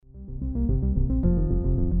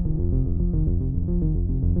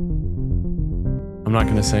I'm not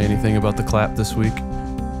going to say anything about the clap this week.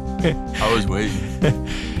 I was waiting.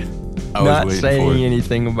 Not saying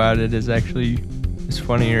anything about it is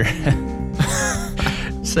funnier.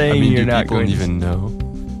 Saying you're not going to even know.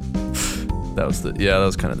 That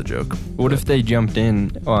was kind of the joke. What if they jumped in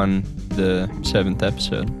on the 7th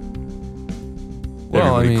episode?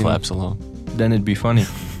 Well, Everybody claps along. Then it'd be funny.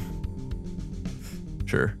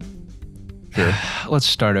 Sure. Let's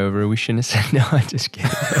start over. We shouldn't have said no. I'm just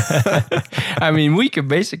kidding. I mean, we could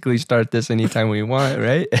basically start this anytime we want,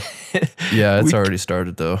 right? Yeah, it's already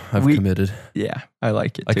started though. I've committed. Yeah, I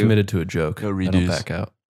like it too. I committed to a joke. No I redos. don't back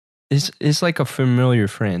out. It's like a familiar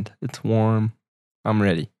friend. It's warm. I'm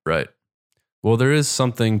ready. Right. Well, there is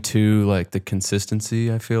something to like the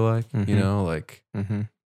consistency, I feel like, you know, like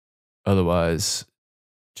otherwise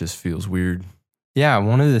just feels weird. Yeah,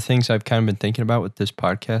 one of the things I've kind of been thinking about with this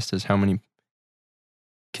podcast is how many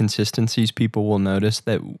consistencies people will notice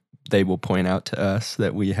that they will point out to us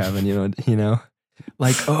that we haven't, you know,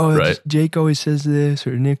 like, oh, Right. Jake always says this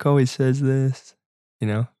or Nick always says this, you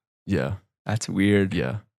know? Yeah. That's weird.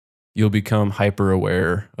 Yeah. You'll become hyper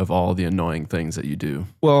aware of all the annoying things that you do.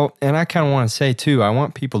 Well, and I kind of want to say too, I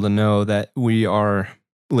want people to know that we are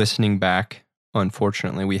listening back.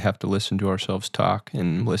 Unfortunately, we have to listen to ourselves talk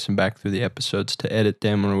and listen back through the episodes to edit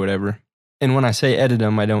them or whatever. And when I say edit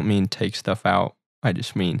them, I don't mean take stuff out. I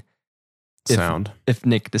just mean Sound. if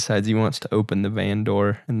Nick decides he wants to open the van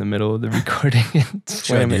door in the middle of the recording and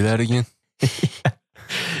Should I slam do it. that again? Yeah.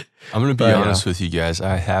 I'm going to be But, honest with you guys.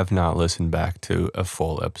 I have not listened back to a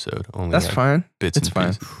full episode. Only That's like fine. bits It's and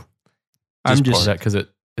fine. pieces. I'm Is just that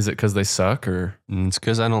because they suck or? And it's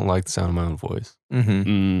because I don't like the sound of my own voice.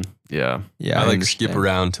 Yeah. Yeah, I like understand. skip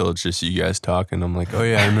around till it's just you guys talking. I'm like, oh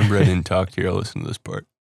yeah, I remember I didn't talk here. I'll listen to this part.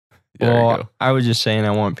 There you Well, go. I was just saying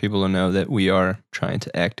I want people to know that we are trying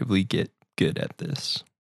to actively get good at this.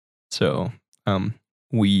 So,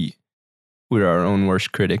 we're our own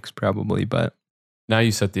worst critics probably, but Now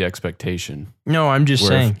you set the expectation. no, I'm just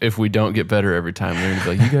Where saying. if we don't get better every time, they're going to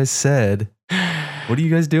be like, you guys said, what are you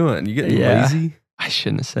guys doing? You getting Yeah. lazy? I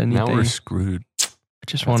shouldn't have said Now anything. we're screwed. I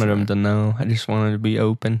just That's wanted them right. to know. I just wanted to be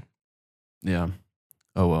open. Yeah.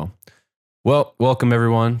 Oh, well. Well, welcome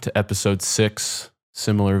everyone to episode 6,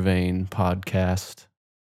 Similar Vein podcast.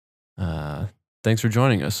 Thanks for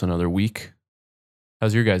joining us another week.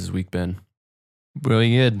 How's your guys' week been?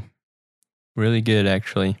 Really good. Really good,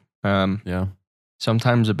 actually. Yeah.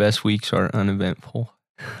 Sometimes the best weeks are uneventful.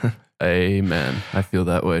 Amen. I feel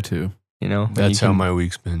that way too. You know, when That's you how can- my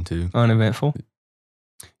week's been too. uneventful.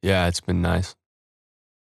 Yeah, it's been nice.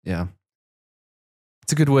 Yeah.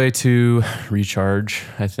 It's a good way to recharge,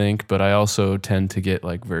 I think, but I also tend to get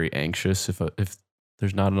like very anxious if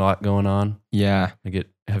there's not a lot going on. Yeah. I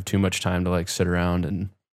have too much time to like sit around and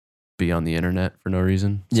be on the internet for no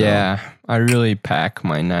reason. So, Yeah. I really pack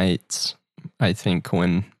my nights, I think,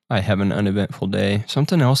 when I have an uneventful day.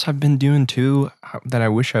 Something else I've been doing too that I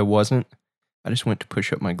wish I wasn't. I just went to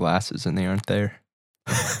push up my glasses and they aren't there.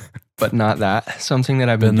 But not that. Something that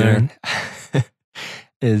I've been Been doing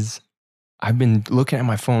is I've been looking at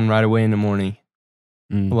my phone right away in the morning.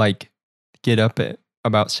 Mm. Like, get up at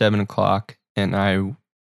about 7 o'clock and I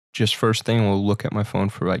just first thing will look at my phone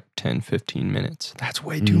for like 10, 15 minutes. That's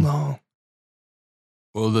way too Mm. long.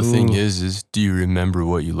 Well, the thing Ooh. is do you remember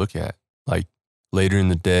what you look at? Like later in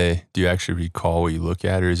the day, do you actually recall what you look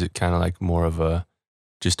at, or is it kind of like more of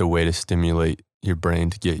just a way to stimulate your brain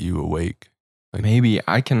to get you awake? Like, Maybe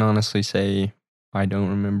I can honestly say I don't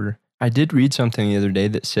remember. I did read something the other day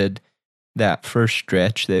that said that first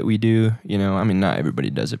stretch that we do, I mean, not everybody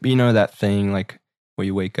does it, but that thing like where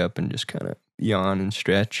you wake up and just kind of yawn and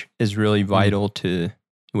stretch is really vital to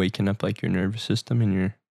waking up like your nervous system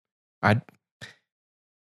and I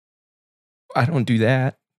don't do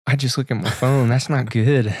that. I just look at my phone. That's not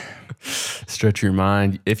good. Stretch your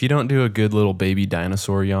mind. If you don't do a good little baby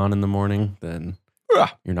dinosaur yawn in the morning, then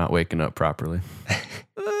Ah. you're not waking up properly.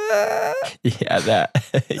 Yeah, that.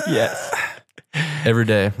 Yes. Every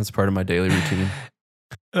day, that's part of my daily routine.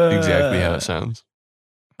 exactly how it sounds.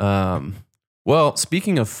 Well,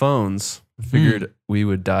 speaking of phones, I figured we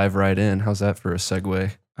would dive right in. How's that for a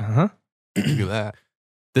segue? Uh-huh. Look at that.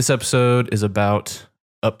 This episode is about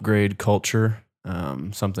upgrade culture,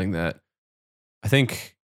 something I'm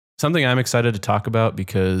excited to talk about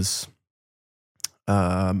because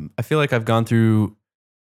I feel like I've gone through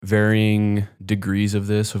varying degrees of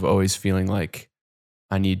this, of always feeling like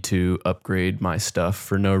I need to upgrade my stuff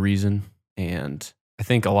for no reason. And I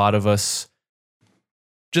think a lot of us,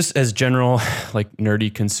 just as general, like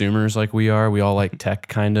nerdy consumers like we all like tech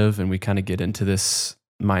kind of, and we kind of get into this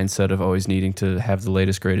mindset of always needing to have the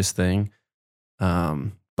latest, greatest thing.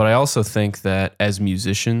 But I also think that as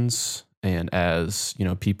musicians and as,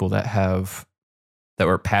 people that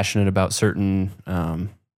were passionate about certain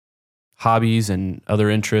hobbies and other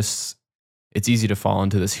interests, it's easy to fall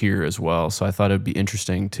into this here as well. So I thought it'd be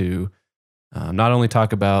interesting to not only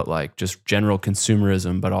talk about like just general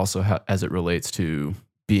consumerism, but also how, as it relates to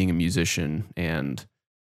being a musician and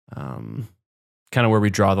kind of where we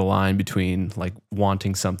draw the line between like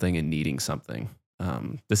wanting something and needing something.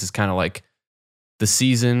 This is kind of like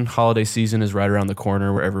the holiday season is right around the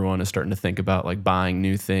corner where everyone is starting to think about like buying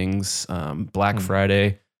new things. Black Friday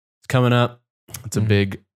is coming up. It's a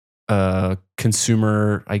big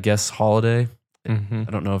consumer, I guess, holiday. I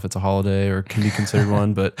don't know if it's a holiday or can be considered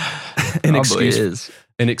one, but an excuse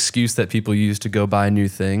that people use to go buy new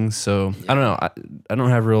things. So I don't know. I don't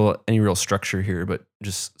have any real structure here, but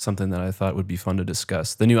just something that I thought would be fun to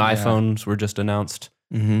discuss. The new iPhones were just announced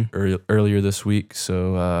earlier this week.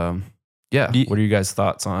 So what are you guys'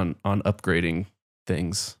 thoughts on upgrading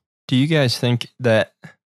things? Do you guys think that,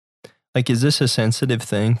 like, is this a sensitive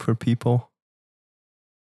thing for people?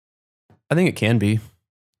 I think it can be.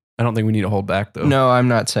 I don't think we need to hold back, though. No, I'm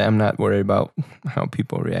not worried about how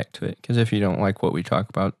people react to it. Because if you don't like what we talk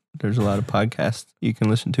about, there's a lot of podcasts you can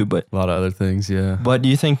listen to. But a lot of other things, yeah. But do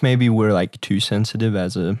you think maybe we're like too sensitive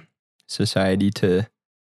as a society to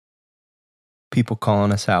people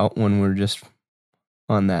calling us out when we're just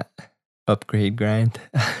on that upgrade grind?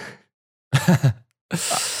 I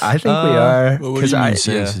think we are. Well, what do you mean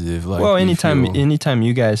sensitive? Like, well, anytime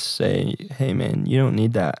you guys say, "Hey, man, you don't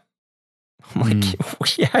need that," I'm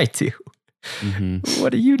like, "Yeah, I do."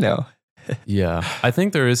 What do you know? Yeah, I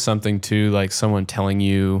think there is something to like someone telling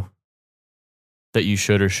you that you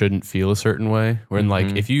should or shouldn't feel a certain way. When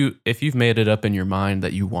like if you've made it up in your mind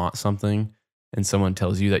that you want something, and someone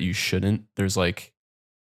tells you that you shouldn't, there's like,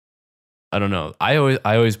 I don't know. I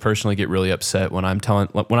always personally get really upset when I'm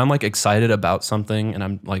like excited about something and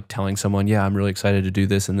I'm like telling someone, yeah, I'm really excited to do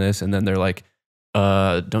this, and then they're like,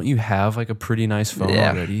 don't you have like a pretty nice phone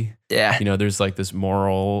already? Yeah. There's like this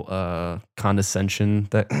moral condescension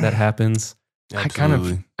that happens.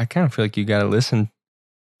 Absolutely. I kind of feel like you got to listen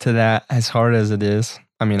to that as hard as it is.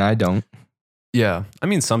 I mean, I don't. Yeah. I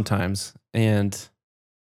mean, sometimes. And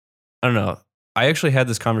I don't know. I actually had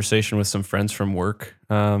this conversation with some friends from work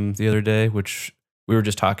the other day, which we were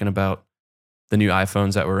just talking about the new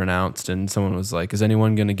iPhones that were announced. And someone was like, is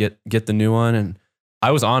anyone going to get the new one? And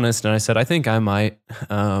I was honest and I said, I think I might.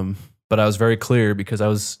 But I was very clear because I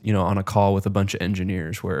was, on a call with a bunch of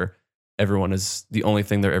engineers where everyone is, the only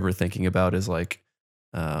thing they're ever thinking about is like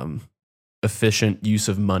efficient use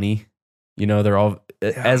of money. They're all,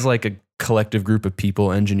 as like a collective group of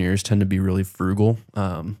people, engineers tend to be really frugal.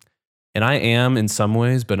 And I am in some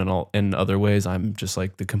ways, but in other ways, I'm just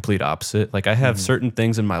like the complete opposite. Like I have certain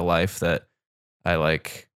things in my life that I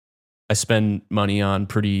spend money on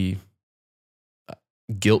pretty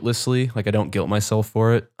guiltlessly. Like I don't guilt myself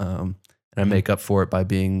for it. And I make up for it by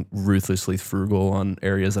being ruthlessly frugal on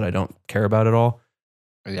areas that I don't care about at all.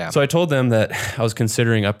 Yeah. So I told them that I was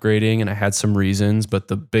considering upgrading and I had some reasons, but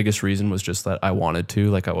the biggest reason was just that I wanted to.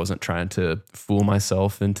 Like I wasn't trying to fool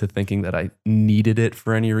myself into thinking that I needed it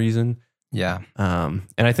for any reason. Yeah. And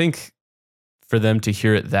I think for them to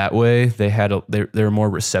hear it that way, they were more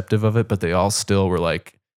receptive of it, but they all still were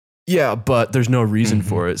like, yeah, but there's no reason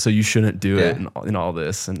for it, so you shouldn't do it and all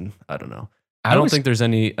this. And I don't know. I don't think it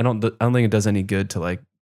does any good to like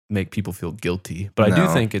make people feel guilty, but I do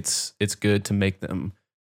think it's good to make them,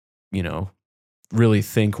 really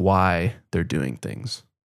think why they're doing things.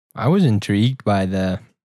 I was intrigued by the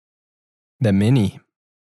mini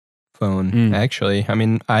phone, actually. I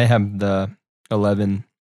mean, I have the 11,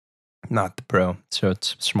 not the Pro, so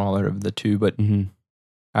it's smaller of the two, but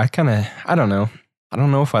I don't know. I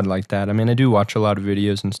don't know if I'd like that. I mean, I do watch a lot of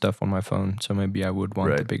videos and stuff on my phone, so maybe I would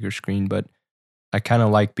want the bigger screen, but I kind of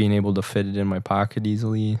like being able to fit it in my pocket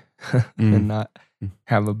easily and not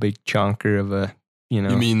have a big chonker of a, You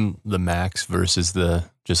mean the Max versus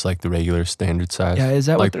just like the regular standard size? Yeah, is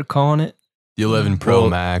that like what they're calling it? The 11 Pro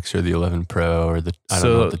Max or the 11 Pro or I don't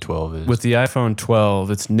know what the 12 is. With the iPhone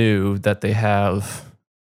 12, it's new that they have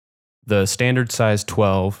the standard size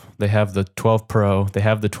 12, they have the 12 Pro, they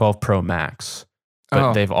have the 12 Pro Max.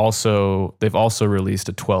 But they've also released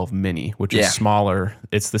a 12 mini, which is smaller.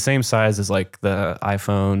 It's the same size as like the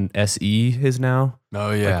iPhone SE is now.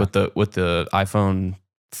 Oh yeah, like with the iPhone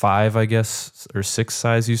 5, I guess, or 6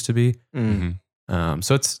 size used to be.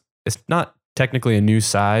 So it's not technically a new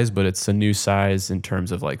size, but it's a new size in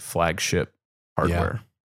terms of like flagship hardware.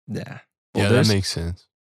 Yeah, that makes sense.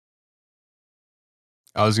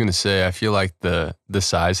 I was gonna say, I feel like the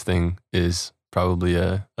size thing is probably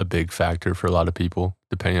a big factor for a lot of people,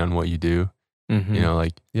 depending on what you do. Mhm. You know,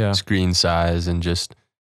 like Yeah. screen size and just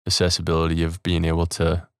accessibility of being able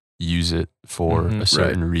to use it for Mhm. a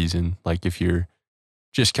certain reason. Like if you're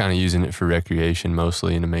just kind of using it for recreation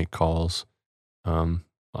mostly and to make calls,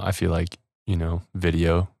 I feel like, you know,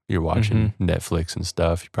 video, you're watching Netflix and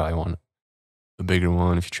stuff, you probably want a bigger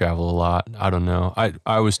one if you travel a lot. I don't know.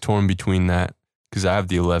 I was torn between that because I have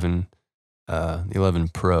the 11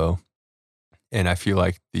 Pro, and I feel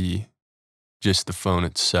like just the phone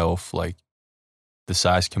itself, like the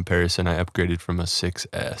size comparison, I upgraded from a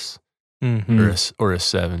 6S Mhm. or a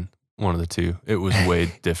 7, one of the two. It was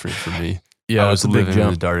way different for me. Yeah, I it's was a big living in the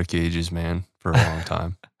jump. dark ages, man, for a long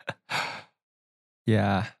time.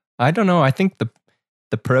 Yeah. I don't know. I think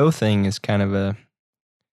the pro thing is kind of a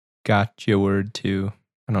gotcha word too.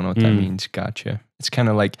 I don't know what that means, gotcha. It's kind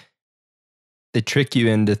of like they trick you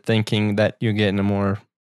into thinking that you're getting a more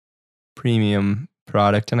premium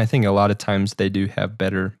product. And I think a lot of times they do have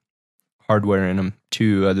better hardware in them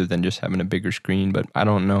too, other than just having a bigger screen. But I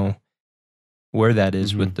don't know where that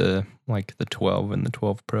is with the 12 and the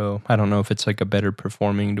 12 Pro. I don't know if it's like a better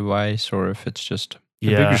performing device or if it's just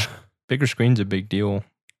Yeah. bigger screen's a big deal.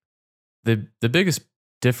 The biggest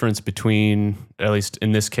difference between, at least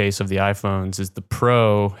in this case of the iPhones, is the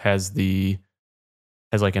Pro has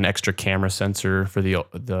like an extra camera sensor for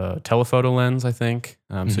the telephoto lens, I think.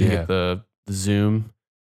 So you Yeah. get the zoom.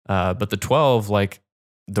 But the 12, like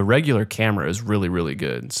the regular camera is really, really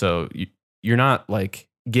good. So you're not like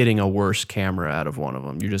getting a worse camera out of one of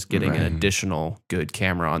them. You're just getting an Right. additional good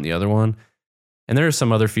camera on the other one. And there are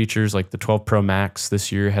some other features like the 12 Pro Max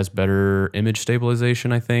this year has better image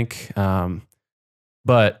stabilization, I think.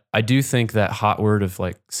 But I do think that hot word of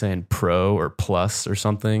like saying Pro or Plus or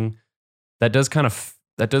something, that does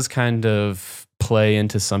kind of play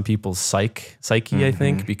into some people's psyche, I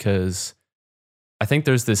think, because I think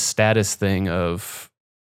there's this status thing of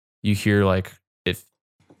you hear like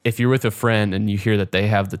if you're with a friend and you hear that they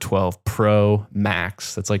have the 12 Pro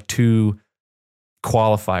Max, that's like 2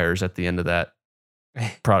 qualifiers at the end of that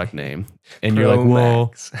product name. And you're like, well,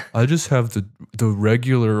 Max. I just have the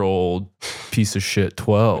regular old piece of shit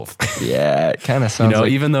 12. Yeah, it kind of You sounds know,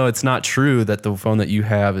 like even though it's not true that the phone that you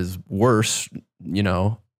have is worse, you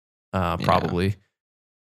know, probably.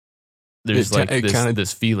 There's like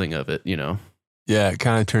this feeling of it, you know. Yeah, it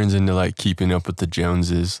kind of turns into like keeping up with the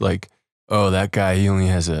Joneses. Like, oh, that guy, he only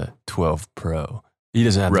has a 12 Pro. He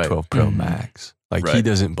doesn't have Right. the 12 Pro Mhm. Max. Like, he Right.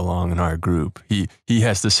 doesn't belong in our group. He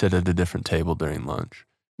has to sit at a different table during lunch.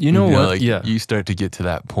 you know what? Like, Yeah. you start to get to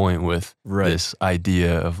that point with this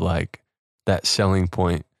idea of like that selling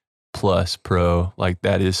point plus Pro. Like,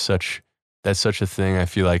 that's such a thing. I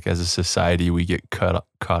feel like as a society, we get caught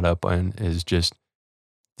up on is just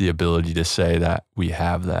the ability to say that we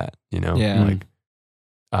have that, you know? Yeah. Like,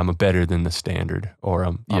 I'm better than the standard, or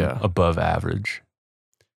I'm Yeah. above average.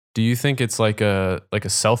 Do you think it's like a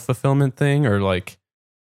self-fulfillment thing, or like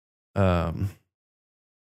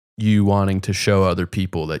you wanting to show other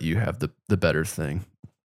people that you have the better thing?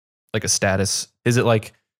 Like a status? Is it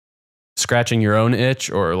like scratching your own itch,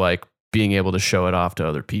 or like being able to show it off to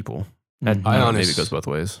other people? I don't know, maybe it goes both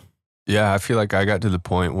ways. Yeah, I feel like I got to the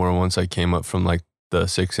point where once I came up from like the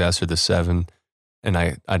 6S or the 7, and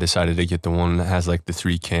I decided to get the one that has like the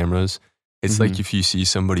 3 cameras. It's like if you see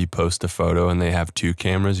somebody post a photo and they have 2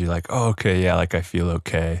 cameras, you're like, oh, okay, yeah, like I feel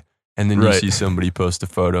okay. And then you see somebody post a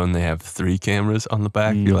photo and they have 3 cameras on the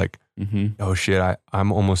back. You're like, oh shit,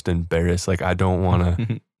 I'm almost embarrassed. Like I don't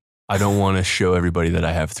want to show everybody that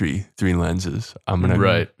I have three lenses. I'm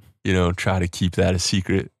gonna try to keep that a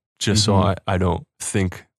secret, just so I don't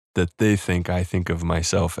think that they think I think of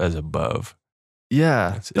myself as above.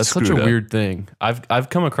 Yeah, It's that's such a screwed up. weird thing. I've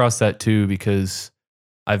come across that too, because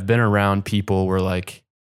I've been around people where like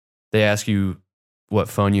they ask you what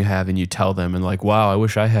phone you have and you tell them, and like, wow, I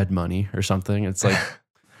wish I had money or something. It's like,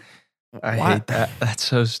 I what? hate that. That's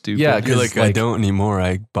so stupid. Yeah, You're like, I don't anymore.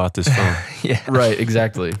 I bought this phone. Yeah. Right,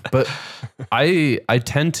 exactly. But I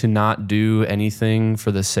tend to not do anything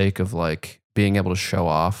for the sake of like being able to show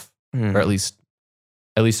off, or at least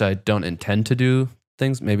I don't intend to do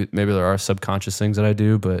things. Maybe there are subconscious things that I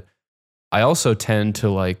do, but I also tend to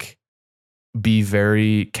like be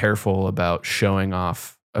very careful about showing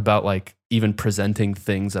off, about like even presenting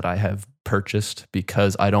things that I have purchased,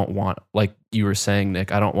 because I don't want, like you were saying,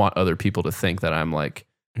 Nick, I don't want other people to think that I'm like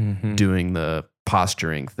doing the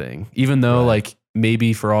posturing thing, even though like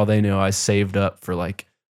maybe for all they know, I saved up for like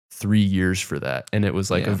 3 years for that. And it was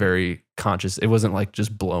like a very conscious, it wasn't like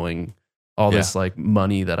just blowing all this like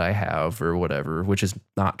money that I have or whatever, which is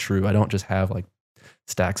not true. I don't just have like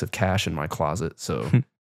stacks of cash in my closet. So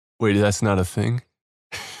Wait, that's not a thing?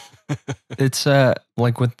 It's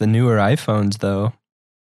like with the newer iPhones though,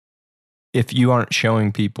 if you aren't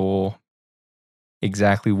showing people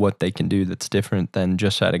exactly what they can do that's different than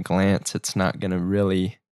just at a glance, it's not going to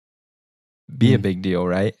really be a big deal,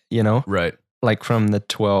 right? You know? Right. Like from the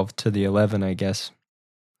 12 to the 11, I guess.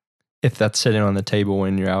 If that's sitting on the table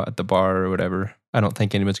when you're out at the bar or whatever, I don't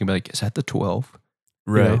think anybody's going to be like, is that the 12?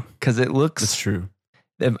 Right. Because it looks, That's true.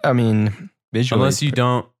 I mean, visually. Unless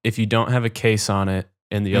if you don't have a case on it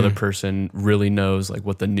and the other person really knows like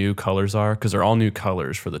what the new colors are, because they're all new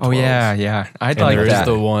colors for the 12s. Oh, yeah. I'd And like there that.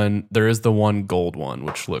 There is the one gold one,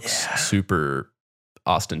 which looks super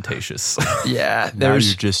ostentatious. Yeah. Now you're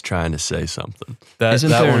just trying to say something. that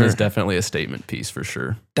Isn't one there- is definitely a statement piece for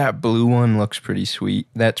sure. That blue one looks pretty sweet.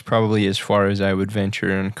 That's probably as far as I would venture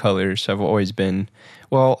in colors. I've always been,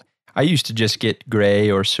 well, I used to just get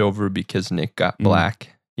gray or silver because Nick got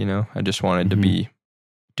black. You know, I just wanted to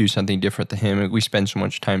do something different to him. We spend so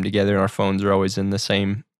much time together. Our phones are always in the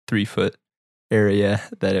same 3-foot area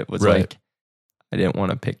that it was Right. like, I didn't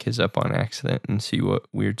want to pick his up on accident and see what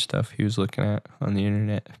weird stuff he was looking at on the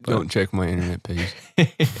internet. But, Don't check my internet page.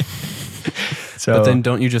 so, But then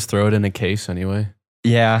don't you just throw it in a case anyway?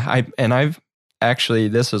 yeah, I've actually,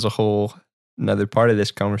 this is a whole another part of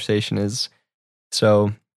this conversation is,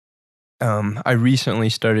 so I recently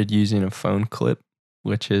started using a phone clip,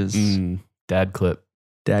 which is Dad clip.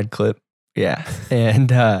 dad clip. Yeah. And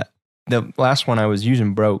the last one I was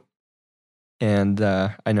using broke. And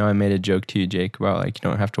I know I made a joke to you, Jake, about like, you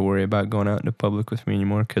don't have to worry about going out into public with me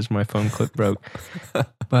anymore because my phone clip broke.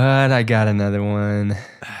 But I got another one.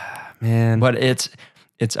 Man. But it's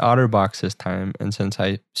OtterBox this time. And since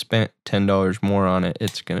I spent $10 more on it,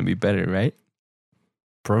 it's going to be better, right?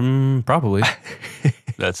 Probably.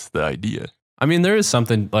 That's the idea. I mean, there is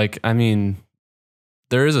something like,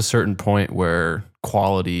 there is a certain point where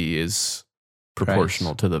quality is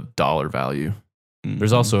proportional to the dollar value.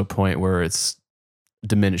 There's also a point where it's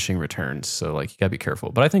diminishing returns. So like you gotta be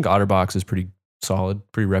careful. But I think OtterBox is pretty solid,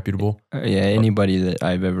 pretty reputable. Yeah, anybody that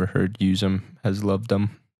I've ever heard use them has loved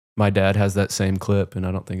them. My dad has that same clip and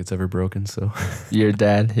I don't think it's ever broken. So Your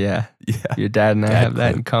dad, yeah. yeah. Your dad and I Dad have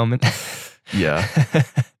that in common. Yeah.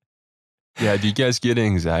 Yeah, do you guys get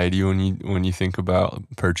anxiety when you think about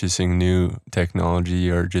purchasing new technology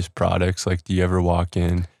or just products? Like, do you ever walk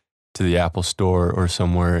in to the Apple store or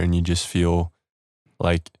somewhere and you just feel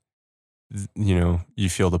like, you know, you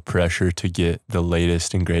feel the pressure to get the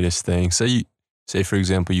latest and greatest thing? Say for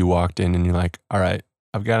example, you walked in and you're like, all right,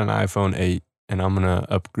 I've got an iPhone 8 and I'm going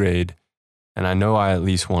to upgrade. And I know I at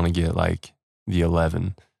least want to get like the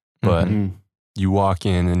 11, but you walk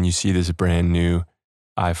in and you see this brand new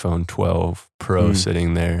iPhone 12 Pro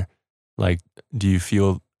sitting there. Like, do you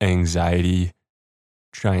feel anxiety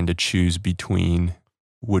trying to choose between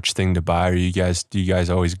which thing to buy? Or do you guys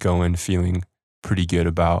always go in feeling pretty good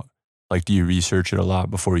about, like, do you research it a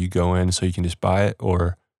lot before you go in so you can just buy it?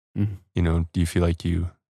 Or, you know, do you feel like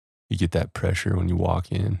you get that pressure when you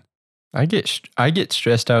walk in? I get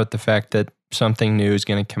stressed out with the fact that something new is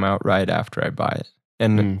going to come out right after I buy it.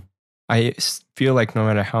 And I feel like no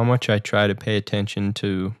matter how much I try to pay attention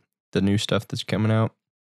to the new stuff that's coming out,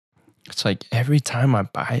 it's like every time I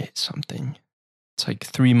buy something, it's like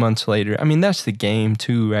 3 months later. I mean, that's the game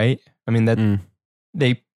too, right? I mean, that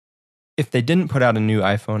if they didn't put out a new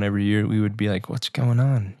iPhone every year, we would be like, what's going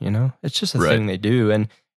on? You know, it's just a thing they do. And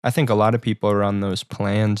I think a lot of people are on those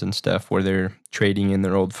plans and stuff where they're trading in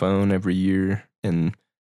their old phone every year. And,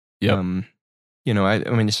 you know, I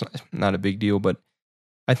mean, it's not a big deal, but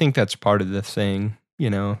I think that's part of the thing. You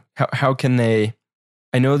know, how can they,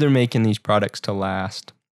 I know they're making these products to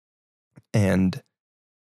last, and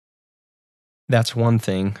that's one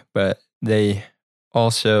thing, but they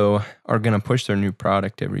also are going to push their new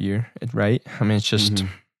product every year, right? I mean, it's just,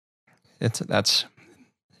 that's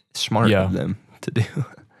smart of them to do.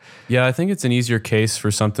 Yeah, I think it's an easier case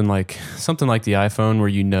for something like the iPhone, where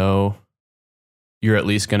you know you're at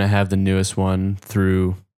least going to have the newest one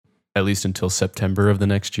through at least until September of the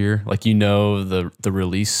next year. Like, you know, the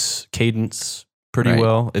release cadence pretty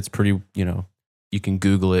well. It's pretty, you know, you can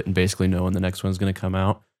Google it and basically know when the next one's going to come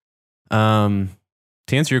out. To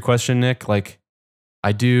answer your question, Nick, like,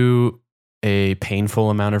 I do a painful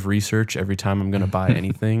amount of research every time I'm going to buy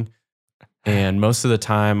anything. And most of the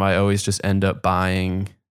time I always just end up buying,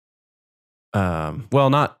 well,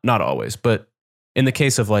 not always, but in the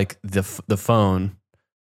case of like the phone,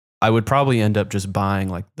 I would probably end up just buying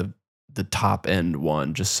like the top end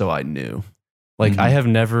one, just so I knew. Like, I have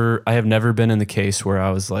never been in the case where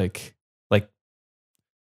I was like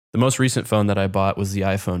the most recent phone that I bought was the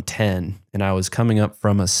iPhone 10, and I was coming up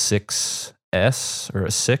from a 6 S or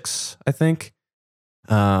a 6, I think.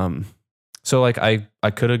 So like I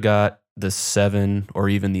could have got the 7 or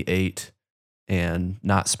even the 8 and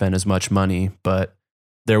not spend as much money, but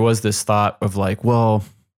there was this thought of like, well,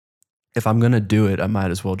 if I'm going to do it, I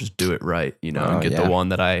might as well just do it right, you know, and get the one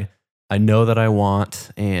that I know that I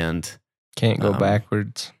want and can't go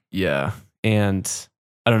backwards. Yeah. And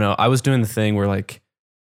I don't know. I was doing the thing where like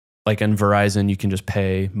in Verizon, you can just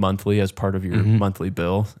pay monthly as part of your monthly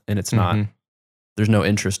bill, and it's not, there's no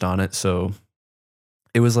interest on it. So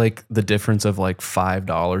it was like the difference of like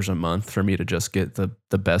 $5 a month for me to just get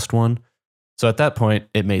the best one. So at that point,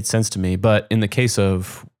 it made sense to me. But in the case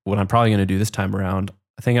of what I'm probably going to do this time around,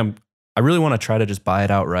 I really want to try to just buy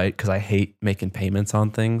it outright because I hate making payments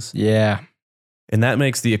on things. Yeah. And that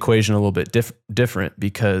makes the equation a little bit different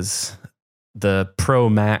because the Pro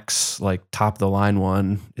Max, like top of the line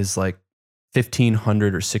one, is like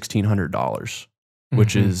 $1,500 or $1,600,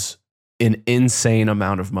 which is an insane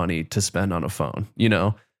amount of money to spend on a phone. You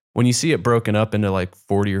know, when you see it broken up into like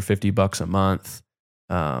 40 or 50 bucks a month,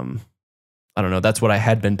 I don't know. That's what I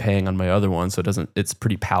had been paying on my other one, so it's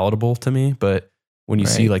pretty palatable to me. But when you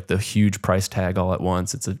see like the huge price tag all at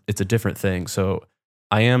once, it's a different thing. So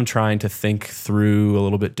I am trying to think through a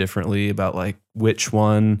little bit differently about like which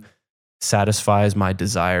one satisfies my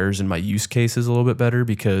desires and my use cases a little bit better,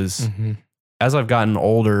 because as I've gotten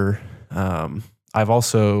older, I've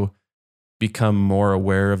also become more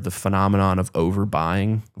aware of the phenomenon of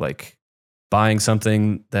overbuying, like buying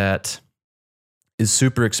something that is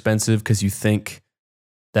super expensive because you think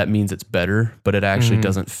that means it's better, but it actually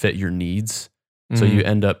doesn't fit your needs. So you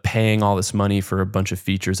end up paying all this money for a bunch of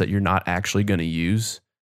features that you're not actually going to use.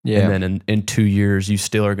 Yeah. And then in 2 years, you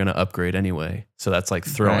still are going to upgrade anyway. So that's like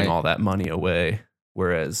throwing all that money away.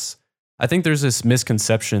 Whereas I think there's this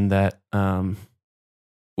misconception that,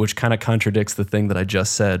 which kind of contradicts the thing that I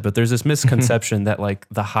just said, but there's this misconception that like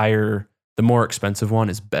the more expensive one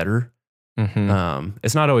is better.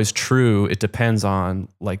 It's not always true. It depends on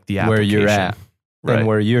like the application. Where you're at. And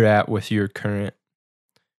where you're at with your current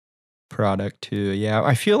product too. Yeah.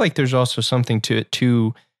 I feel like there's also something to it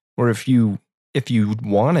too, where if you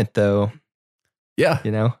want it though,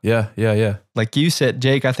 you know? Yeah. Like you said,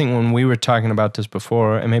 Jake, I think when we were talking about this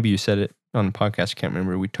before, and maybe you said it on the podcast, I can't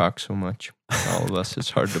remember. We talk so much. All of us, it's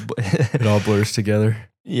hard to... It all blurs together.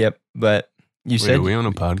 Yep. But you said... Are we on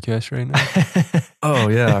a podcast right now? Oh,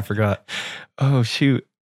 yeah. I forgot. Oh, shoot.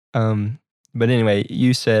 But anyway,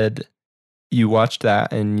 you said you watched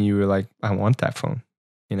that and you were like, I want that phone,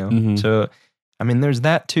 you know? So, I mean, there's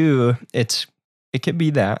that too. It could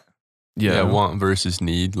be that. Yeah, want versus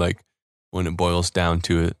need. Like when it boils down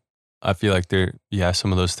to it, I feel like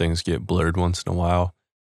some of those things get blurred once in a while,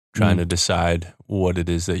 trying to decide what it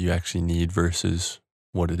is that you actually need versus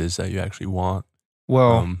what it is that you actually want.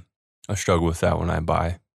 Well, I struggle with that when I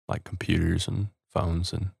buy like computers and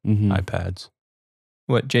phones and iPads.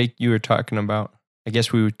 What, Jake, you were talking about, I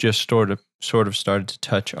guess we just sort of started to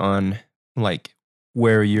touch on like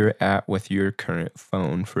where you're at with your current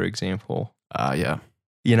phone, for example. Yeah.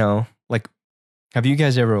 You know, like, have you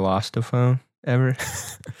guys ever lost a phone? Ever?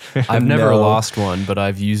 I've never lost one, but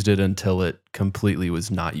I've used it until it completely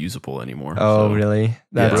was not usable anymore. Oh, so, really?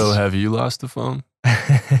 Bro, have you lost a phone?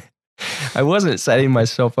 I wasn't setting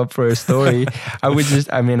myself up for a story.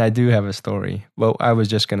 I do have a story. But I was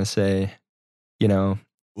just going to say, you know.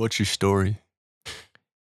 What's your story?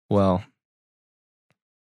 Well,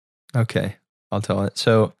 okay, I'll tell it.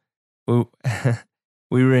 So we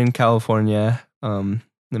were in California,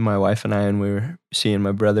 my wife and I, and we were seeing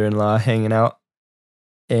my brother-in-law hanging out,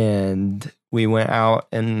 and we went out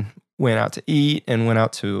to eat and went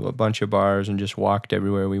out to a bunch of bars and just walked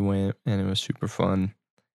everywhere we went, and it was super fun.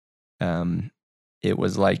 It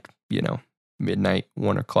was like, you know, midnight,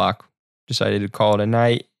 1 o'clock, decided to call it a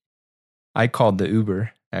night. I called the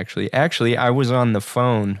Uber, actually. Actually, I was on the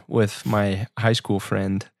phone with my high school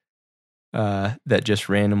friend that just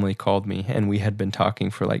randomly called me, and we had been talking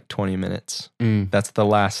for like 20 minutes. That's the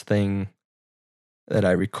last thing that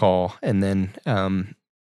I recall. And then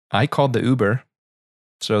I called the Uber,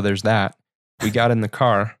 so there's that. We got in the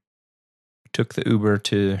car, took the Uber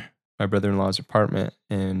to my brother-in-law's apartment,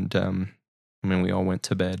 and we all went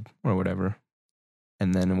to bed or whatever.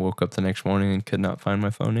 And then I woke up the next morning and could not find my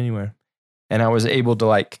phone anywhere. And I was able to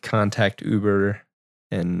like contact Uber,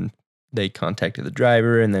 and they contacted the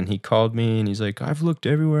driver, and then he called me and he's like, I've looked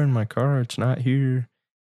everywhere in my car. It's not here.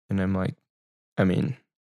 And I'm like, I mean,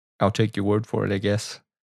 I'll take your word for it, I guess.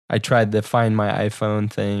 I tried the Find My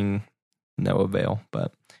iPhone thing. No avail.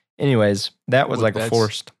 But anyways, that was a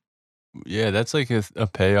forced. Yeah, that's like a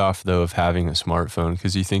payoff though of having a smartphone,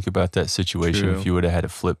 because you think about that situation. True. If you would have had a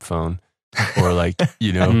flip phone, or like,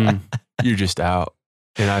 you know, Mm, you're just out.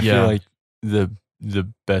 And I Yeah. feel like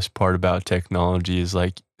the best part about technology is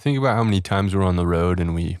like, think about how many times we're on the road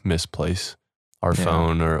and we misplace our Yeah.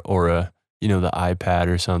 phone or a, you know, the iPad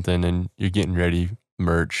or something, and you're getting ready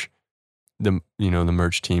merch. The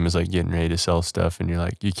merch team is like getting ready to sell stuff, and you're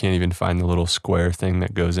like, you can't even find the little square thing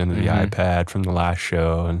that goes into the Mhm. iPad from the last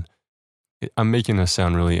show. And I'm making us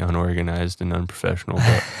sound really unorganized and unprofessional,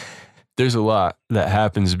 but there's a lot that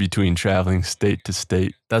happens between traveling state to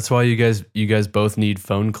state. That's why you guys both need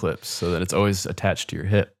phone clips so that it's always attached to your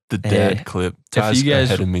hip. The dad Hey, clip, if Ty's you guys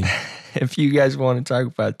ahead of me. if you guys want to talk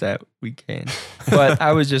about that, we can. But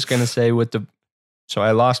I was just gonna say so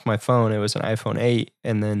I lost my phone. It was an iPhone 8,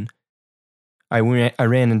 and then I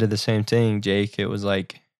ran into the same thing, Jake. It was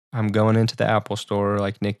like I'm going into the Apple store,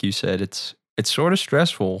 like Nick, you said. It's sort of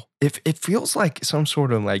stressful. It feels like some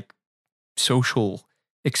sort of like social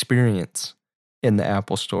experience in the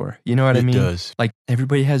Apple store. You know what I It mean? does. Like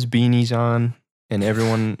everybody has beanies on, and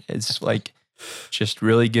everyone is like just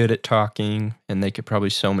really good at talking, and they could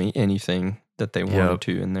probably sell me anything that they wanted Yep.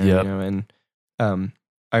 to in there. Yep. You know, and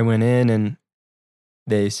I went in and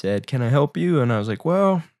they said, "Can I help you?" And I was like,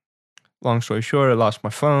 "Well, long story short, I lost my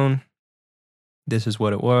phone. This is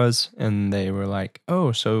what it was." And they were like,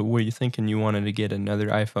 "Oh, so were you thinking you wanted to get another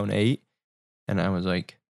iPhone 8?" And I was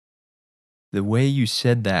like, the way you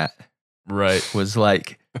said that Right. was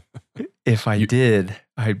like, if I You- did,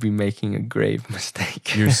 I'd be making a grave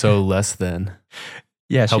mistake. You're so less than.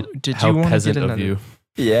 yeah. How, Did how you want to peasant get of another? you.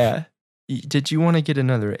 Yeah. Did you want to get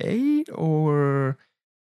another 8 or?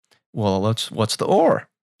 Well, what's the or?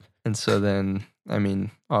 And so then, I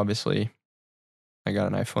mean, obviously, I got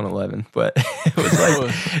an iPhone 11, but it was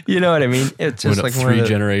like, you know what I mean? It's Went just up like 3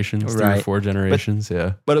 generations, 3 or right. 4 generations.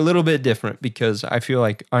 Yeah. but a little bit different because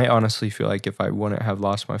I honestly feel like if I wouldn't have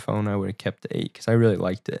lost my phone, I would have kept the 8 because I really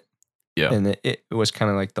liked it. Yeah. And it was kind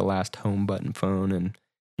of like the last home button phone, and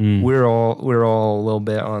Mm. we're all a little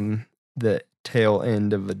bit on the tail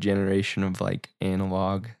end of a generation of like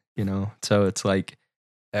analog, you know. So it's like,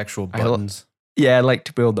 Actual I lo- buttons. yeah, I like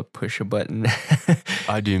to be able to push a button.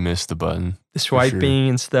 I do miss the button. The for sure. swiping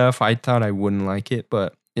and stuff, I thought I wouldn't like it,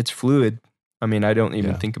 but it's fluid. I mean, I don't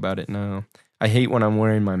even Yeah. think about it now. I hate when I'm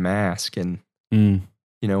wearing my mask and, Mm.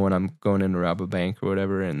 you know, when I'm going in to rob a bank or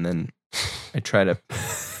whatever, and then I try to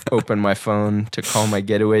open my phone to call my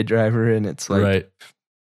getaway driver, and it's like, Right.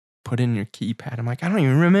 put in your keypad. I'm like, I don't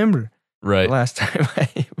even remember Right. the last time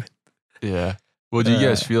I. Yeah. Well, do you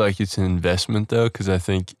guys Uh, feel like it's an investment though? Because I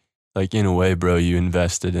think, like, in a way, bro, you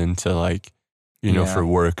invested into like, you know, Yeah. for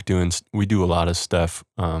work we do a lot of stuff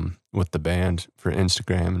with the band for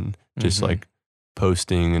Instagram and just Mhm. like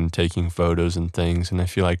posting and taking photos and things. And I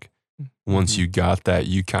feel like once Mhm. you got that,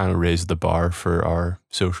 you kind of raised the bar for our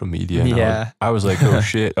social media. And Yeah. I was like, oh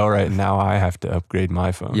shit! All right, now I have to upgrade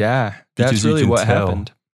my phone. Yeah, that's Because you really can what tell.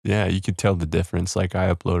 happened. Yeah, you could tell the difference. Like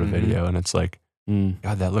I upload a Mhm. video and it's like, Mm.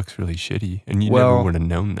 God, that looks really shitty. And you Well, never would have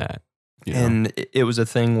known that. You know? And it was a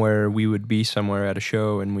thing where we would be somewhere at a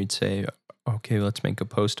show and we'd say, okay, let's make a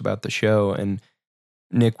post about the show. And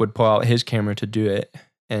Nick would pull out his camera to do it.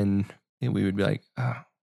 And we would be like, oh,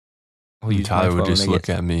 I'll And use my Tyler phone. would just again. look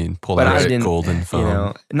at me and pull But out I his didn't, golden phone. you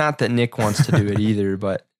know, not that Nick wants to do it either,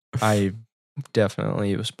 but I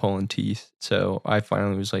definitely was pulling teeth. So I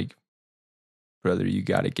finally was like, brother, you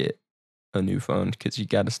got to get a new phone because we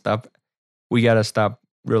got to stop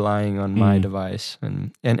relying on my Mm. device.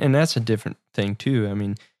 And that's a different thing too. I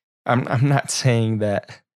mean, I'm not saying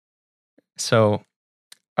that. So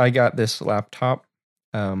I got this laptop,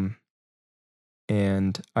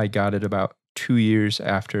 and I got it about 2 years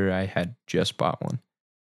after I had just bought one.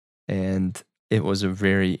 And it was a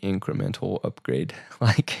very incremental upgrade.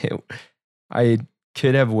 I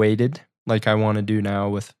could have waited like I want to do now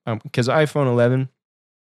with, because iPhone 11,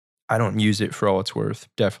 I don't use it for all it's worth.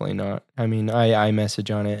 Definitely not. I mean, I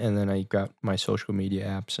message on it, and then I got my social media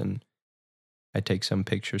apps, and I take some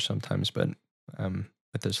pictures sometimes. But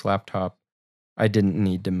with this laptop, I didn't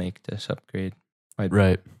need to make this upgrade.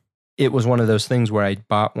 Right. It was one of those things where I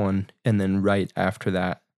bought one, and then right after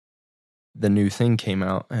that, the new thing came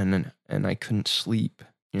out, and I couldn't sleep.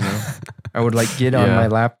 You know, I would like get on Yeah. my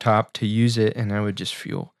laptop to use it, and I would just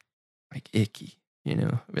feel like icky. You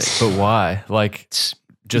know, But why? Like it's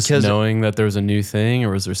just because- knowing that there was a new thing,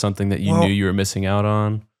 or was there something that you Well- knew you were missing out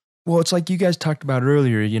on? Well, it's like you guys talked about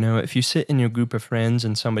earlier, you know, if you sit in your group of friends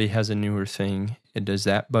and somebody has a newer thing, does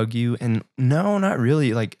that bug you? And no, not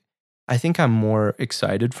really. Like, I think I'm more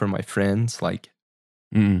excited for my friends. Like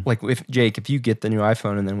Mm. if Jake, if you get the new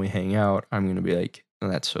iPhone and then we hang out, I'm going to be like, oh,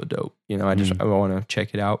 that's so dope. You know, I want to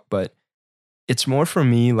check it out. But it's more for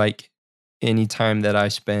me, like, any time that I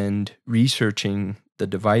spend researching the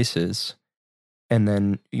devices, and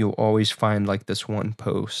then you'll always find like this one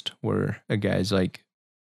post where a guy's like,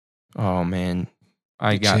 oh man,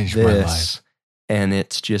 I It got changed my this, and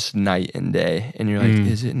it's just night and day. And you're like,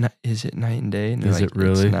 is it night and day? And they're Is like, it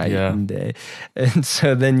really? It's night Yeah. and day. And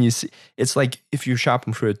so then you see, it's like if you're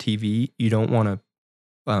shopping for a TV, you don't want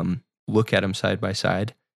to look at them side by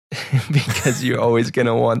side because you're always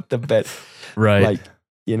gonna want the bet. Right. Like,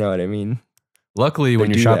 you know what I mean? Luckily, when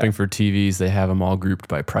They you're do shopping that. for TVs, they have them all grouped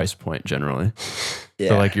by price point generally. Yeah.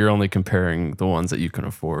 So like you're only comparing the ones that you can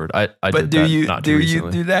afford. I but did do that you not too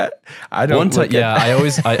recently. do that? I don't. One time, look at yeah,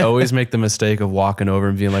 that. I always make the mistake of walking over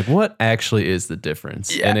and being like, "What actually is the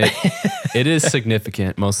difference?" Yeah. And it is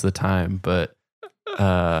significant most of the time, but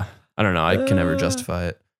I don't know. I can never justify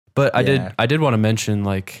it. But Yeah. I did want to mention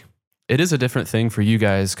like it is a different thing for you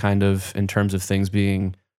guys, kind of in terms of things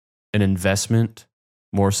being an investment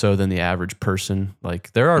more so than the average person.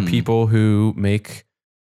 Like there are Mm. people who make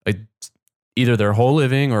either their whole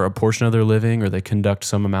living or a portion of their living, or they conduct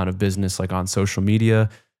some amount of business like on social media,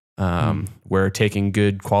 where taking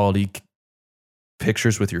good quality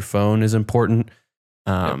pictures with your phone is important.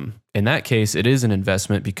 In that case, it is an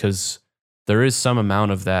investment because there is some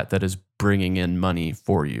amount of that is bringing in money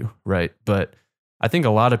for you, right? But I think a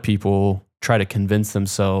lot of people try to convince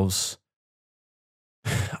themselves.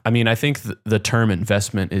 I mean, I think the term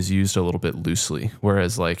investment is used a little bit loosely,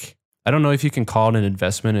 whereas like, I don't know if you can call it an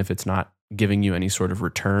investment if it's not giving you any sort of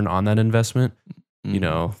return on that investment. You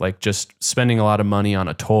know, like just spending a lot of money on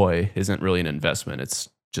a toy isn't really an investment. It's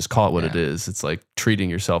just call it what it is. It's like treating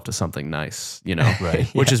yourself to something nice, you know, Right.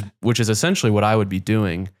 which is essentially what I would be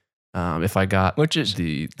doing if I got Which is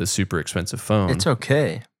the super expensive phone. it's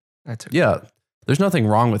okay. That's okay. Yeah, there's nothing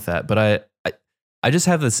wrong with that, but I just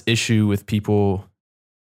have this issue with people,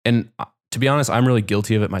 and to be honest, I'm really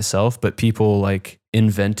guilty of it myself, but people like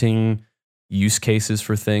inventing use cases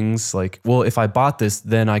for things like, well, if I bought this,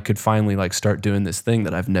 then I could finally like start doing this thing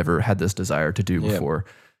that I've never had this desire to do Yep. before,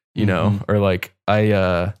 you know, or like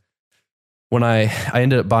when I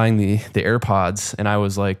ended up buying the AirPods, and I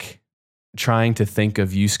was like trying to think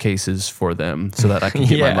of use cases for them so that I can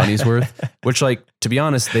get my Yeah. money's worth, which like, to be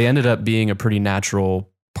honest, they ended up being a pretty natural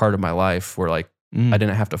part of my life where like I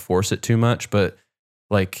didn't have to force it too much, but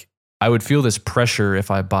like I would feel this pressure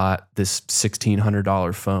if I bought this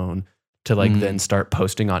 $1,600 phone to like then start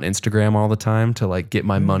posting on Instagram all the time to like get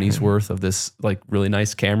my money's worth of this like really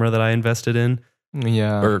nice camera that I invested in,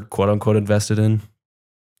 Yeah. or quote unquote invested in.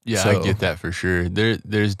 Yeah, So- I get that for sure.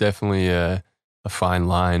 There's definitely a fine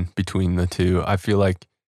line between the two. I feel like,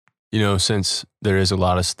 you know, since there is a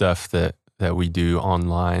lot of stuff that we do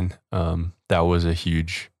online, that was a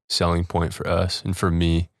huge selling point for us. And for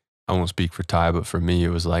me, I won't speak for Ty, but for me, it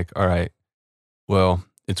was like, all right, well,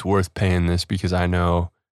 it's worth paying this because I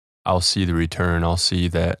know I'll see the return. I'll see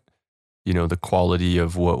that, you know, the quality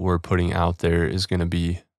of what we're putting out there is going to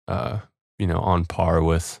be, you know, on par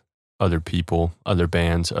with other people, other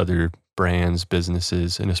bands, other brands,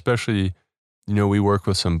 businesses, and especially, you know, we work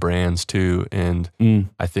with some brands too. And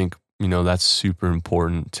I think, you know, that's super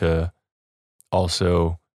important to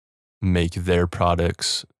also make their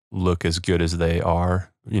products look as good as they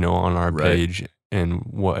are, you know, on our Right. page and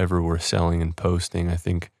whatever we're selling and posting. I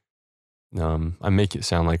think I make it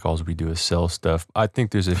sound like all we do is sell stuff. I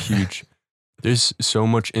think there's a huge, there's so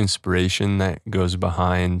much inspiration that goes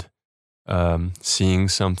behind seeing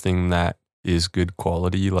something that is good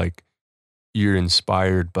quality. Like you're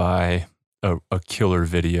inspired by a killer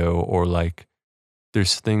video, or like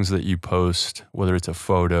there's things that you post, whether it's a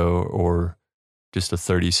photo or just a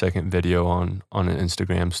 30-second video on an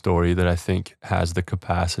Instagram story, that I think has the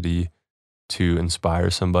capacity to inspire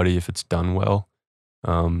somebody if it's done well.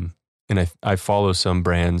 And I follow some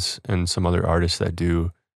brands and some other artists that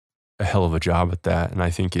do a hell of a job at that. And I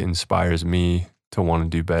think it inspires me to want to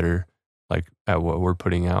do better, like at what we're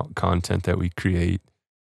putting out, content that we create.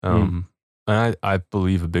 And I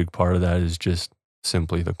believe a big part of that is just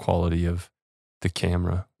simply the quality of the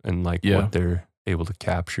camera and like Yeah. what they're able to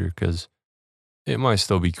capture. Cause it might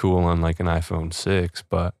still be cool on like an iPhone 6,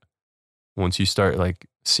 but once you start like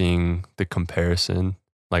seeing the comparison,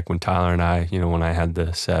 like when Tyler and I, you know, when I had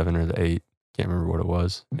the 7 or the 8, can't remember what it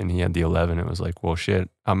was, and he had the 11, it was like, well, shit,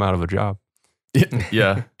 I'm out of a job.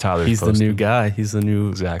 Yeah. Tyler's He's the new posting. guy. He's the new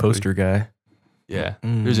Exactly. poster guy. Yeah.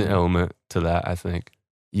 There's an element to that, I think.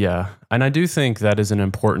 Yeah. And I do think that is an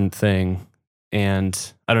important thing.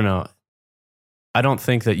 And I don't know. I don't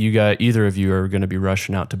think that either of you are going to be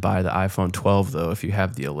rushing out to buy the iPhone 12 though, if you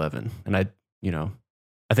have the 11. And I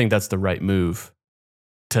think that's the right move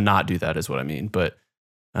to not do that, is what I mean. But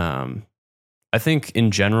I think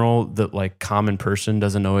in general, the like common person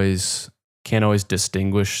can't always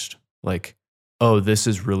distinguish like, oh, this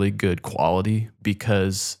is really good quality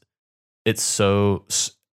because it's so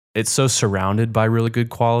surrounded by really good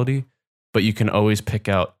quality, but you can always pick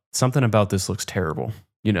out something about this looks terrible,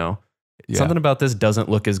 you know? Yeah. Something about this doesn't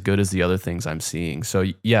look as good as the other things I'm seeing. So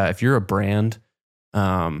yeah, if you're a brand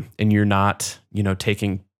and you're not, you know,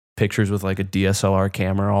 taking pictures with like a DSLR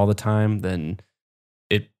camera all the time, then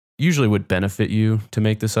it usually would benefit you to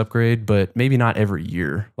make this upgrade, but maybe not every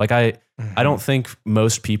year. Like I don't think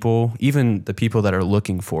most people, even the people that are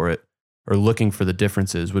looking for it or looking for the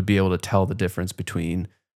differences, would be able to tell the difference between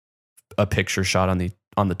a picture shot on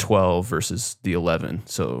the 12 versus the 11.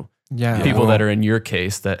 So Yeah. people that are in your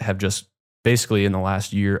case that have just basically in the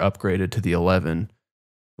last year upgraded to the 11,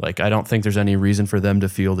 like I don't think there's any reason for them to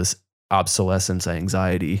feel this obsolescence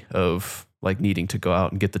anxiety of like needing to go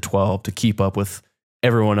out and get the 12 to keep up with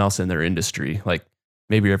everyone else in their industry. Like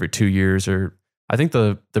maybe every 2 years, or I think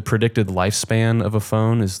the predicted lifespan of a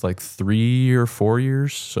phone is like 3 or 4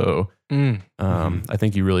 years. So I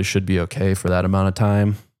think you really should be okay for that amount of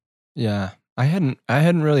time. Yeah. I hadn't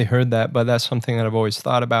really heard that, but that's something that I've always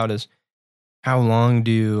thought about is how long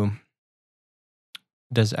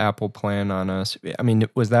does Apple plan on us? I mean,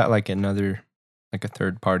 was that like a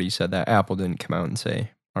third party said that? Apple didn't come out and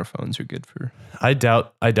say our phones are good for. I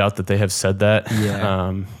doubt that they have said that.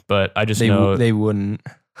 Yeah. But I just know they wouldn't.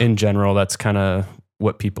 In general, that's kind of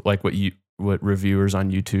what people like, what reviewers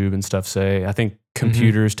on YouTube and stuff say. I think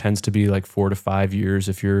computers tends to be like 4 to 5 years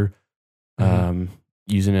if you're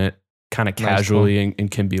using it kind of casually,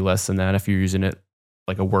 and can be less than that if you're using it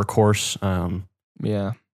like a workhorse.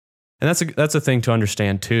 Yeah. And that's a thing to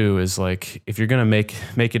understand too, is like if you're going to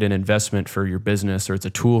make it an investment for your business or it's a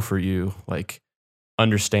tool for you, like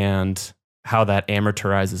understand how that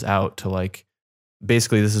amortizes out to like,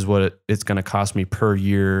 basically this is what it's going to cost me per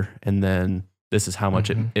year. And then this is how much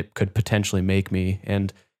it could potentially make me.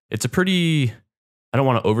 And it's a pretty, I don't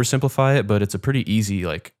want to oversimplify it, but it's a pretty easy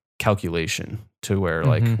like calculation to where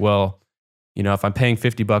like, well, you know, if I'm paying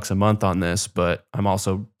 $50 a month on this, but I'm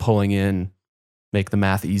also pulling in, make the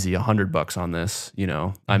math easy, $100 on this, you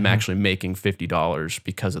know, I'm actually making $50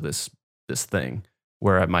 because of this thing,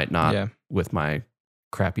 where I might not with my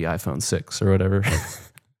crappy iPhone 6 or whatever.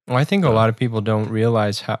 Well, I think a lot of people don't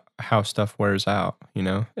realize how stuff wears out, you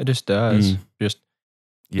know? It just does. Just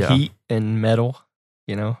heat and metal,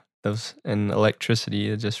 you know, and electricity,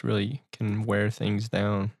 it just really can wear things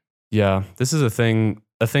down. Yeah, this is a thing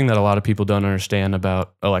that a lot of people don't understand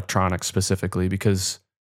about electronics specifically, because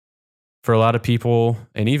for a lot of people,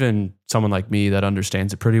 and even someone like me that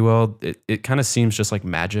understands it pretty well, it kind of seems just like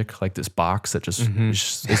magic, like this box that just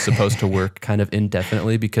is supposed to work kind of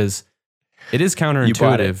indefinitely, because it is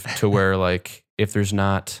counterintuitive to where like if there's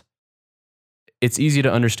not, it's easy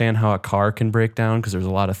to understand how a car can break down because there's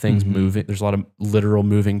a lot of things moving. There's a lot of literal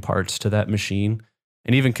moving parts to that machine.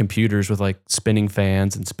 And even computers with like spinning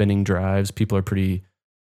fans and spinning drives, people are pretty,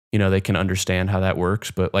 you know, they can understand how that works.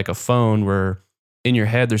 But like a phone where in your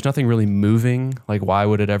head, there's nothing really moving, like why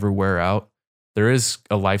would it ever wear out? There is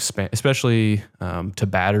a lifespan, especially to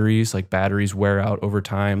batteries. Like batteries wear out over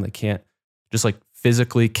time. They can't just like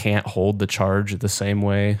physically can't hold the charge the same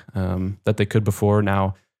way that they could before.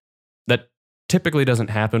 Now, that typically doesn't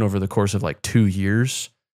happen over the course of like 2 years.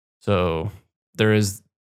 So there is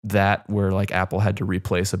that where like Apple had to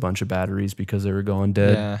replace a bunch of batteries because they were going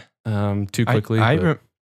dead too quickly.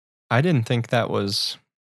 I didn't think that was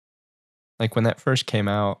like when that first came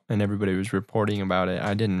out and everybody was reporting about it.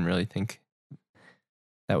 I didn't really think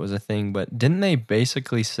that was a thing, but didn't they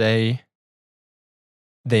basically say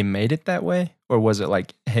they made it that way, or was it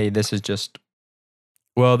like, hey, this is just?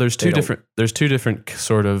 Well, there's two different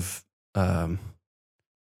sort of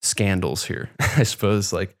scandals here, I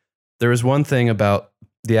suppose. Like there was one thing about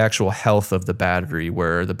the actual health of the battery,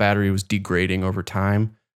 where the battery was degrading over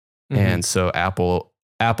time, and so Apple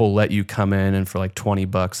let you come in and for like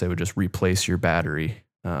 $20 they would just replace your battery,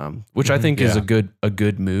 which I think is a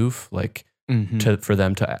good move, like for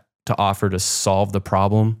them to offer to solve the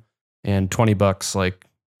problem. And $20, like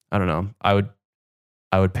I don't know, I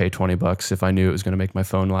would pay $20 if I knew it was going to make my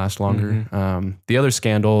phone last longer. The other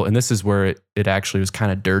scandal, and this is where it actually was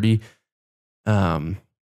kind of dirty,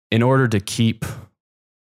 in order to keep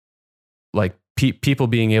like people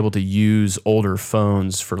being able to use older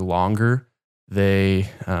phones for longer, they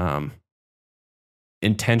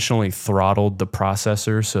intentionally throttled the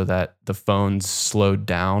processor so that the phones slowed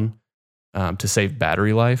down to save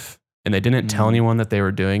battery life. And they didn't tell anyone that they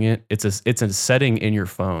were doing it. It's a setting in your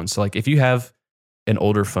phone. So like if you have an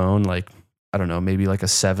older phone, like I don't know, maybe like a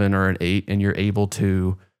 7 or an 8, and you're able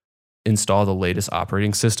to install the latest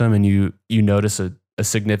operating system and you notice a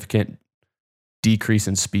significant decrease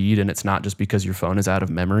in speed, and it's not just because your phone is out of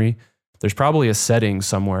memory, there's probably a setting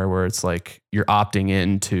somewhere where it's like you're opting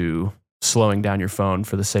into slowing down your phone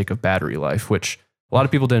for the sake of battery life, which a lot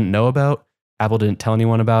of people didn't know about. Apple didn't tell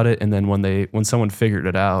anyone about it. And then when someone figured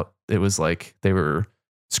it out, it was like they were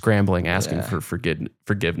scrambling, asking for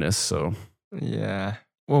forgiveness. So yeah.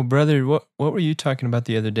 Well, brother, what were you talking about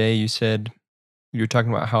the other day? You said you were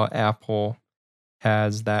talking about how Apple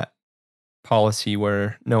has that policy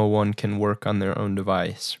where no one can work on their own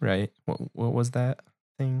device, right? What was that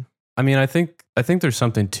thing? I mean, I think there's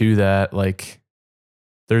something to that. Like,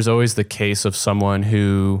 there's always the case of someone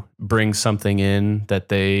who brings something in that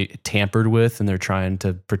they tampered with and they're trying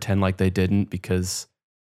to pretend like they didn't because,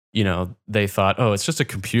 you know, they thought, oh, it's just a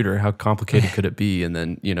computer. How complicated could it be? And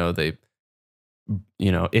then, you know,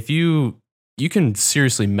 if you can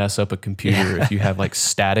seriously mess up a computer if you have like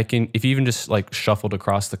static if you even just like shuffled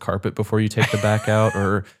across the carpet before you take the back out,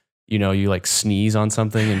 or, you know, you like sneeze on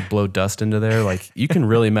something and blow dust into there, like you can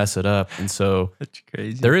really mess it up. And so that's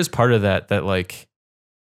crazy. There is part of that like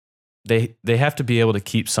they have to be able to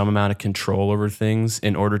keep some amount of control over things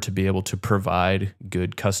in order to be able to provide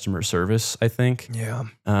good customer service, I think. Yeah.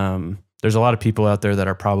 There's a lot of people out there that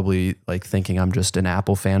are probably like thinking I'm just an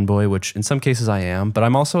Apple fanboy, which in some cases I am, but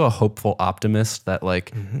I'm also a hopeful optimist that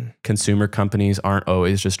like consumer companies aren't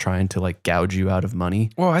always just trying to like gouge you out of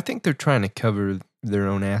money. Well, I think they're trying to cover their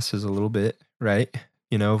own asses a little bit, right?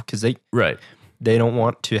 You know, because they don't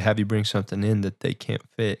want to have you bring something in that they can't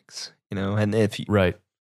fix, you know, and if you,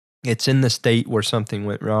 it's in the state where something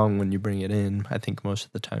went wrong when you bring it in, I think most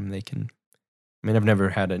of the time they can. I mean, I've never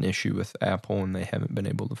had an issue with Apple and they haven't been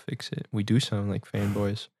able to fix it. We do sound like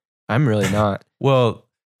fanboys. I'm really not. Well,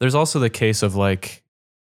 there's also the case of like,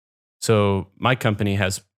 so my company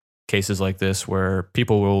has cases like this where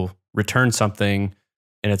people will return something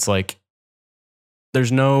and it's like,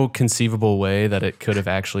 there's no conceivable way that it could have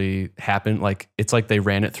actually happened. Like, it's like they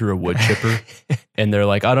ran it through a wood chipper and they're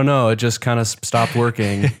like, I don't know, it just kind of stopped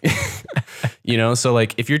working. You know, so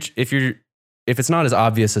like if it's not as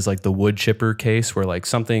obvious as like the wood chipper case where like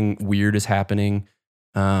something weird is happening,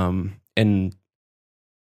 and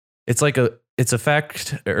it's like it's a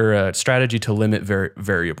fact or a strategy to limit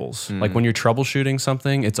variables. Like when you're troubleshooting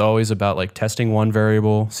something, it's always about like testing one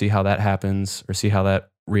variable, see how that happens or see how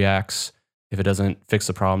that reacts. If it doesn't fix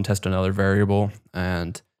the problem, test another variable.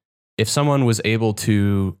 And if someone was able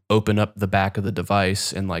to open up the back of the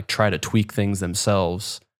device and like try to tweak things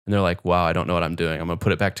themselves, and they're like, wow, I don't know what I'm doing, I'm going to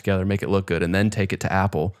put it back together, make it look good, and then take it to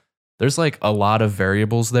Apple. There's like a lot of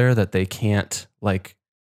variables there that they can't like,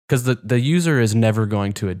 because the user is never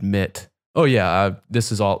going to admit, oh yeah,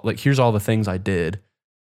 this is all, like, here's all the things I did,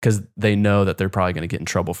 because they know that they're probably going to get in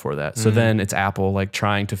trouble for that. So then it's Apple like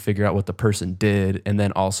trying to figure out what the person did and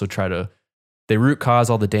then also they root cause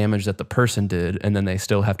all the damage that the person did, and then they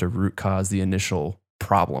still have to root cause the initial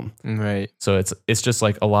problem. Right. So it's just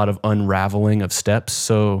like a lot of unraveling of steps.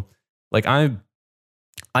 So like I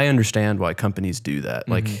understand why companies do that.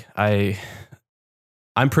 Like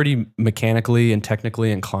I'm pretty mechanically and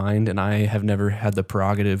technically inclined, and I have never had the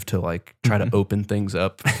prerogative to like try to open things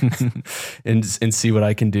up and see what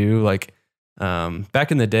I can do. Like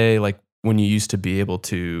back in the day, like when you used to be able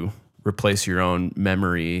to replace your own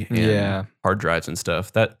memory and hard drives and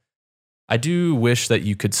stuff, that I do wish that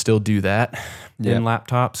you could still do that in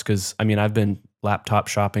laptops. Because I mean, I've been laptop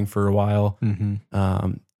shopping for a while, and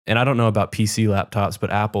I don't know about PC laptops, but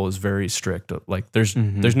Apple is very strict. Like there's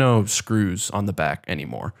no screws on the back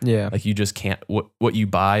anymore. Yeah, like you just can't. What you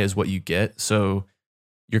buy is what you get. So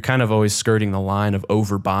you're kind of always skirting the line of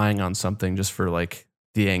overbuying on something just for like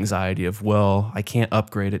the anxiety of, well, I can't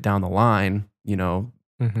upgrade it down the line, you know,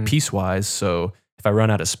 piecewise. So if I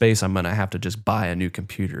run out of space, I'm going to have to just buy a new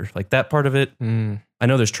computer. Like that part of it, I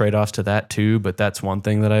know there's trade-offs to that too, but that's one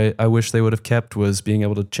thing that I wish they would have kept, was being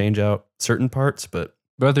able to change out certain parts. But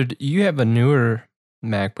brother, you have a newer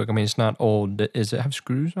MacBook. I mean, it's not old. Does it have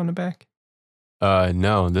screws on the back?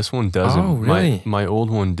 No, this one doesn't. Oh, really? My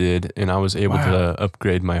old one did, and I was able to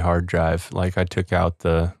upgrade my hard drive. Like I took out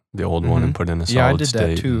the old one and put in a solid state. Yeah, I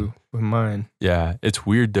did that too with mine. Yeah, it's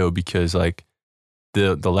weird though, because like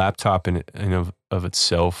the laptop in of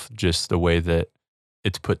itself, just the way that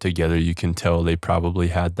it's put together, you can tell they probably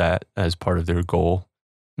had that as part of their goal.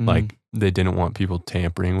 Like they didn't want people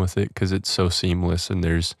tampering with it because it's so seamless, and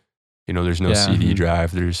there's no CD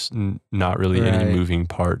drive. There's not really any moving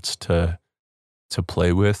parts to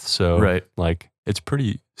play with. So like it's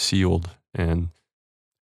pretty sealed, and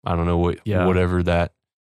I don't know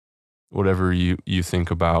whatever you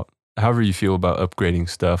think about, however you feel about upgrading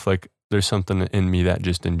stuff. Like there's something in me that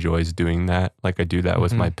just enjoys doing that. Like I do that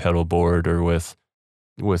with my pedal board or with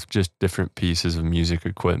just different pieces of music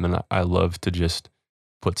equipment. I love to just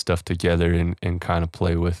put stuff together and kind of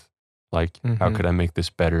play with like, how could I make this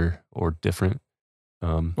better or different?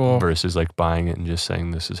 Versus like buying it and just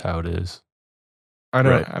saying this is how it is. I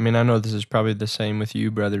know this is probably the same with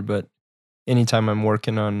you, brother, but anytime I'm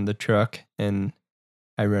working on the truck and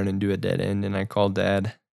I run into a dead end and I call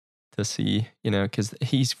Dad to see, because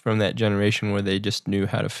he's from that generation where they just knew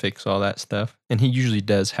how to fix all that stuff. And he usually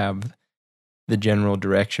does have the general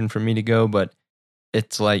direction for me to go, but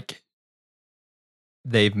it's like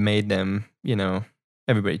they've made them,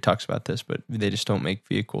 everybody talks about this, but they just don't make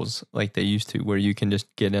vehicles like they used to where you can just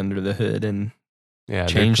get under the hood and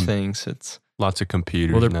change things. It's lots of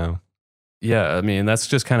computers now. Yeah, I mean, that's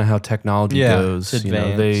just kind of how technology goes. It's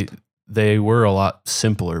advanced. They were a lot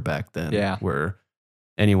simpler back then. Yeah. Where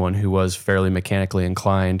anyone who was fairly mechanically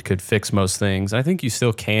inclined could fix most things. I think you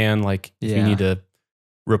still can, like if you need to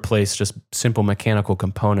replace just simple mechanical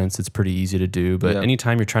components, it's pretty easy to do. But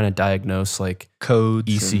anytime you're trying to diagnose like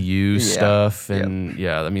codes, ECU stuff, and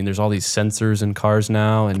I mean, there's all these sensors in cars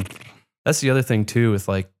now, and that's the other thing too with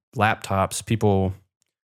like laptops. People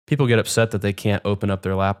get upset that they can't open up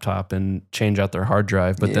their laptop and change out their hard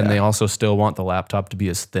drive, but then they also still want the laptop to be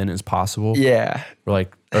as thin as possible. Yeah. Or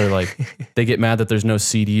they get mad that there's no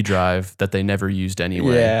CD drive that they never used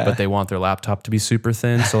anyway, but they want their laptop to be super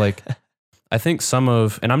thin. So like, I think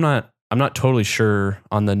and I'm not totally sure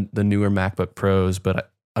on the newer MacBook Pros,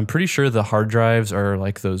 but I'm pretty sure the hard drives are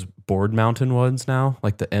like those board mounted ones now,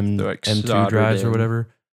 like the M2 drives or whatever.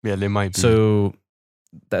 Yeah, they might be. So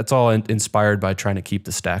that's all inspired by trying to keep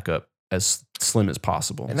the stack up as slim as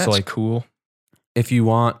possible. And that's cool. If you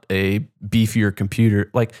want a beefier computer,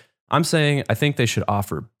 like I'm saying, I think they should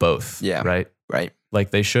offer both. Yeah. Right.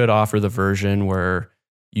 Like they should offer the version where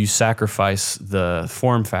you sacrifice the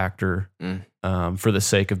form factor for the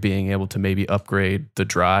sake of being able to maybe upgrade the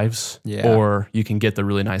drives, or you can get the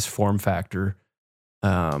really nice form factor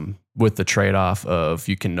with the trade-off of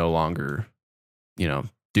you can no longer,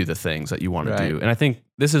 do the things that you want to do. And I think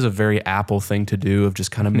this is a very Apple thing to do, of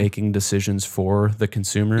just kind of making decisions for the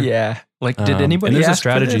consumer. Yeah. Like, did anybody and there's ask a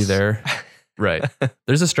strategy for this? there. Right.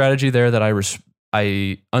 There's a strategy there that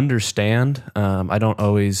I understand. I don't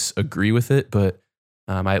always agree with it, but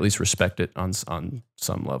I at least respect it on some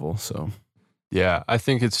level. So yeah, I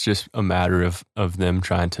think it's just a matter of them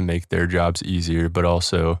trying to make their jobs easier, but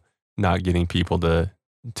also not getting people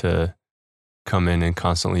to come in and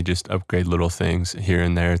constantly just upgrade little things here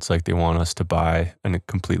and there. It's like they want us to buy a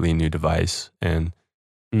completely new device. And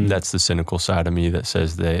that's the cynical side of me that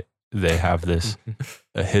says they have this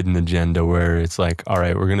a hidden agenda where it's like, all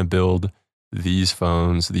right, we're going to build these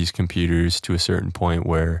phones, these computers to a certain point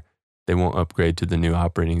where they won't upgrade to the new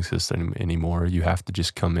operating system anymore. You have to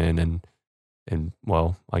just come in and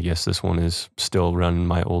well, I guess this one is still running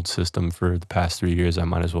my old system for the past 3 years. I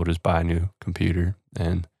might as well just buy a new computer.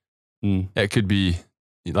 And it could be,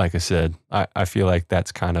 like I said, I feel like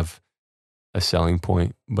that's kind of a selling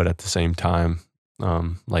point, but at the same time,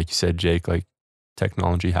 like you said, Jake, like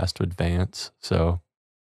technology has to advance. So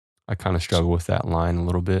I kind of struggle with that line a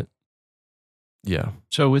little bit. Yeah.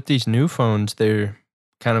 So with these new phones, they're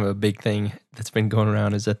kind of a big thing that's been going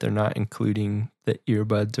around is that they're not including the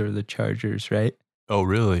earbuds or the chargers, right? Oh,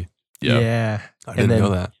 really? Yeah. I didn't know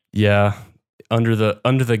that. Yeah. Under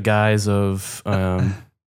the guise of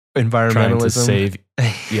environmentalism, trying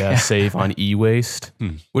to save on e-waste,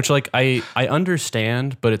 which like I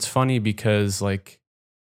understand, but it's funny because like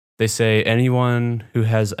they say anyone who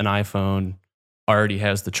has an iPhone already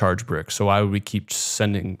has the charge brick. So why would we keep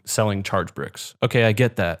selling charge bricks? Okay, I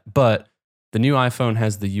get that, but the new iPhone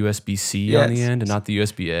has the USB-C on the end and not the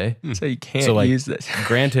USB-A. So you can't use this.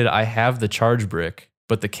 Granted, I have the charge brick,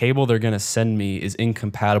 but the cable they're going to send me is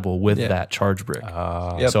incompatible with that charge brick.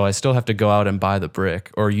 So I still have to go out and buy the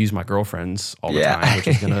brick or use my girlfriend's all the time, which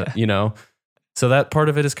is going to, so that part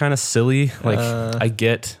of it is kind of silly. Like I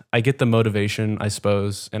get the motivation, I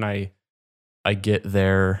suppose, and I get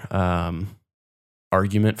their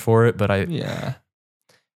argument for it, but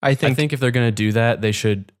I think if they're going to do that, they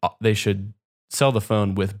should sell the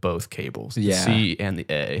phone with both cables, the C and the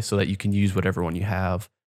A, so that you can use whatever one you have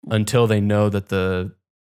until they know that the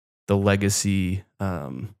legacy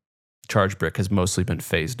charge brick has mostly been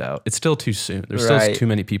phased out. It's still too soon. There's still too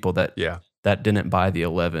many people that didn't buy the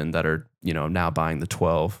 11 that are, now buying the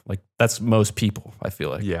 12. Like that's most people, I feel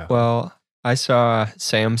like. Yeah. Well, I saw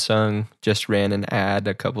Samsung just ran an ad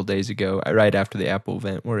a couple days ago, right after the Apple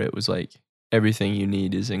event, where it was like, everything you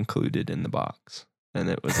need is included in the box. And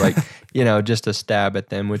it was like, just a stab at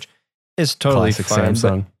them, which is totally Classic fine.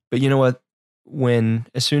 Samsung. But you know what?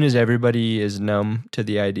 As soon as everybody is numb to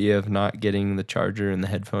the idea of not getting the charger and the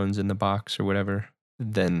headphones in the box or whatever,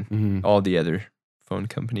 then Mhm. all the other phone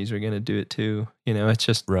companies are going to do it too.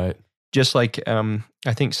 It's Right. just like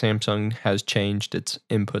I think Samsung has changed its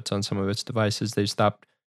inputs on some of its devices. They stopped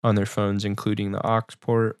on their phones including the aux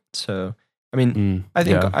port. So I mean,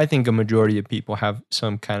 Yeah. I think a majority of people have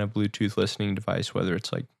some kind of Bluetooth listening device, whether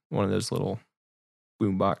it's like one of those little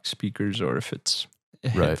boombox speakers or if it's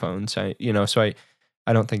headphones. I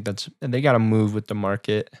don't think they got to move with the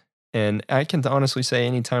market. And I can honestly say,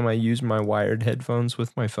 anytime I use my wired headphones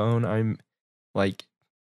with my phone, I'm like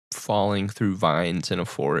falling through vines in a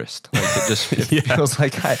forest. Like it Yeah. feels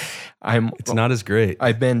like I'm. It's not as great.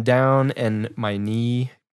 I bend down and my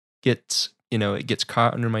knee gets it gets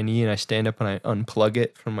caught under my knee, and I stand up and I unplug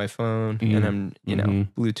it from my phone, and I'm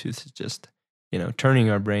Bluetooth is just turning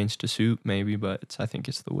our brains to soup maybe, but I think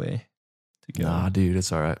it's the way to go. Nah, dude,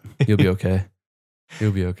 it's all right. You'll be okay.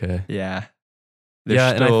 You'll be okay. Yeah.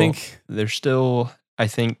 And I think there's still, I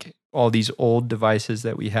think all these old devices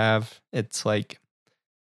that we have, it's like,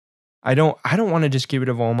 I don't want to just get rid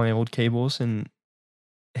of all my old cables and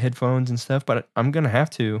headphones and stuff, but I'm going to have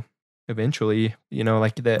to eventually,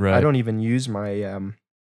 like that. Right. I don't even use my,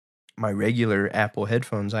 my regular Apple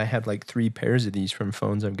headphones. I had like 3 pairs of these from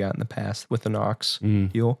phones I've got in the past with an aux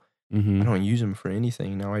deal. I don't use them for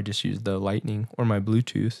anything. Now I just use the Lightning or my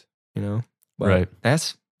Bluetooth, But right.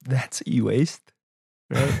 That's e-waste,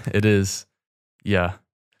 right? It is. Yeah.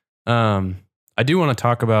 I do want to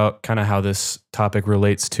talk about kind of how this topic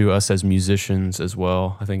relates to us as musicians as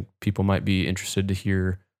well. I think people might be interested to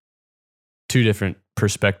hear 2 different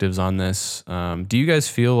perspectives on this. Do you guys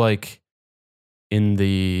feel like in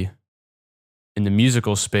the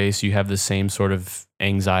musical space, you have the same sort of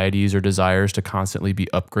anxieties or desires to constantly be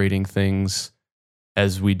upgrading things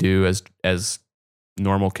as we do as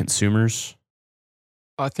normal consumers?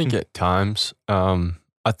 I think at times,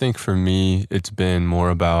 I think for me, it's been more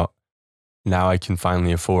about now I can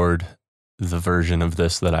finally afford the version of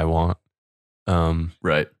this that I want.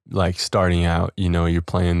 Right. Like starting out, you're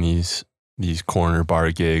playing these corner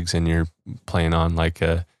bar gigs and you're playing on like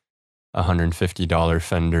a $150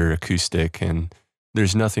 Fender acoustic, and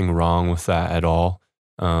there's nothing wrong with that at all.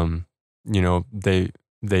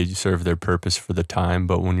 They serve their purpose for the time,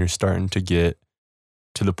 but when you're starting to get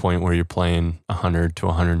to the point where you're playing 100 to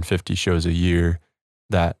 150 shows a year,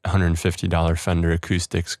 that $150 Fender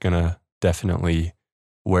acoustic's gonna definitely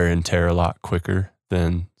wear and tear a lot quicker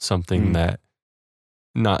than something that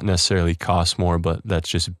not necessarily costs more, but that's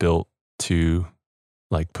just built to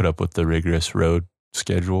like put up with the rigorous road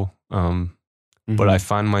schedule. But I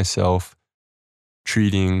find myself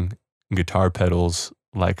treating guitar pedals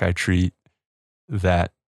like I treat the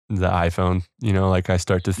iPhone, like I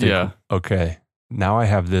start to think, okay, now I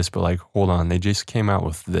have this, but like, hold on, they just came out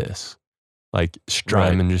with this. Like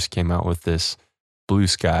Strymon just came out with this Blue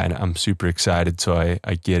Sky, and I'm super excited, so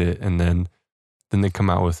I get it. And then they come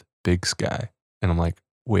out with Big Sky, and I'm like,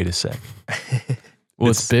 wait a sec.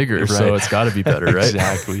 Well, it's bigger, so it's got to be better, right?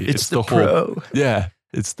 Exactly. It's the Pro. Whole,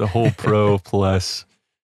 it's the whole Pro Plus,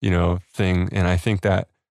 thing. And I think that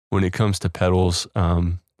when it comes to pedals,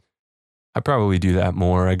 I probably do that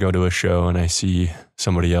more. I go to a show and I see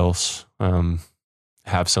somebody else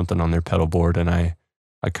have something on their pedal board, and I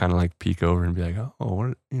kind of like peek over and be like,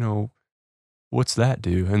 oh, what's that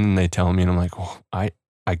do? And then they tell me, and I'm like, well, I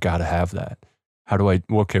gotta have that. How do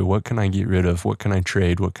what can I get rid of? What can I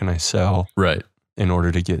trade? What can I sell? Right. In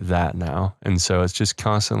order to get that now. And so it's just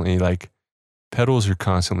constantly like pedals are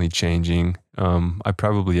constantly changing. I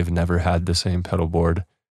probably have never had the same pedal board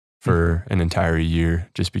for an entire year,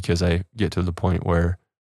 just because I get to the point where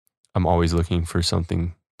I'm always looking for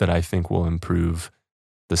something that I think will improve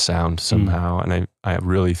the sound somehow. And I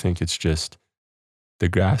really think it's just the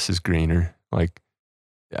grass is greener. Like,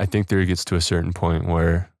 I think there gets to a certain point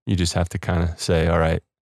where you just have to kind of say, all right,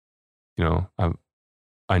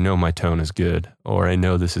 I know my tone is good, or I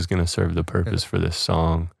know this is going to serve the purpose for this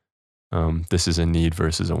song. This is a need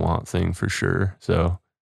versus a want thing for sure. So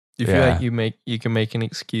do you feel like you can make an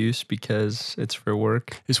excuse because it's for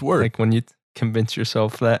work? It's work. Like when you convince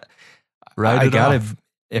yourself that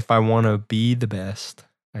if I want to be the best,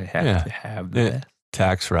 I have to have the best.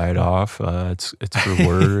 Tax write-off. It's for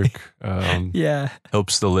work.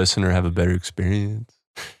 Helps the listener have a better experience.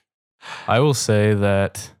 I will say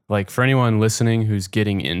that, like, for anyone listening who's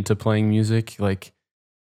getting into playing music, like,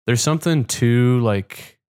 there's something to,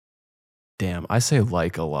 like, damn, I say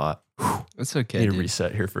like a lot. It's okay. I need to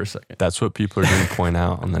reset here for a second. That's what people are going to point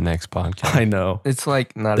out on the next podcast. I know. It's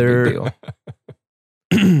like not a big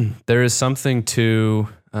deal. There is something to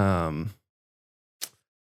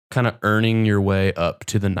kind of earning your way up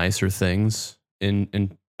to the nicer things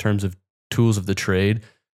in terms of tools of the trade.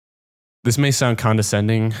 This may sound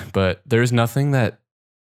condescending, but there's nothing that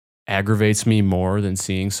aggravates me more than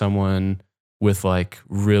seeing someone with like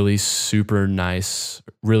really super nice,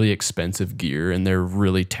 really expensive gear and they're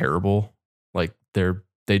really terrible. Like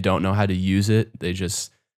they don't know how to use it.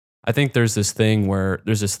 I think there's this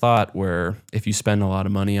thought where if you spend a lot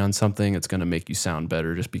of money on something, it's going to make you sound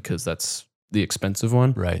better just because that's the expensive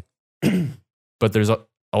one. Right. But there's a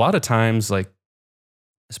lot of times, like,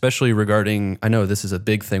 especially regarding, I know this is a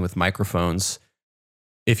big thing with microphones.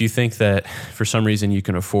 If you think that for some reason you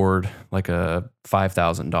can afford like a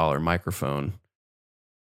 $5,000 microphone,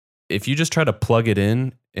 if you just try to plug it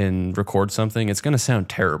in and record something, it's going to sound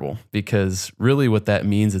terrible, because really what that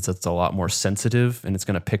means is it's a lot more sensitive and it's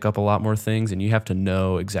going to pick up a lot more things, and you have to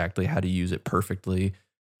know exactly how to use it perfectly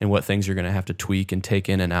and what things you're going to have to tweak and take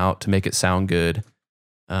in and out to make it sound good.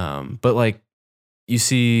 But like you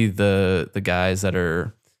see the guys that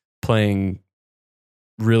are playing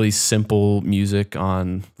really simple music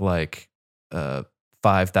on like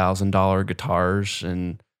 $5,000 guitars,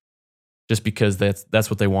 and just because that's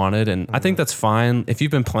what they wanted. And I think that's fine. If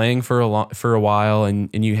you've been playing for a while and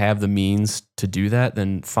you have the means to do that,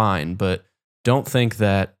 then fine. But I don't think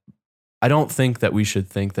that we should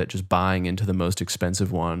think that just buying into the most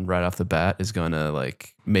expensive one right off the bat is going to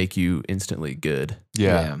like make you instantly good.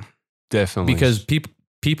 Yeah. Definitely. Because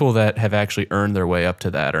people that have actually earned their way up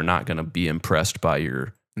to that are not going to be impressed by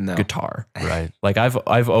your guitar. Right. Like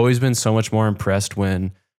I've always been so much more impressed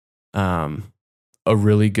when a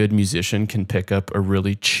really good musician can pick up a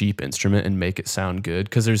really cheap instrument and make it sound good.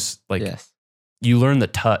 Because there's like, you learn the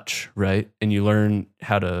touch, right? And you learn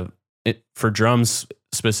how to, for drums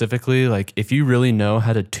specifically, like if you really know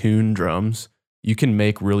how to tune drums, you can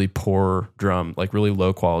make really poor like really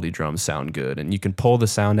low quality drums sound good. And you can pull the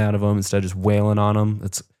sound out of them instead of just wailing on them.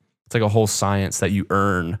 It's like a whole science that you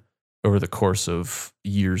earn over the course of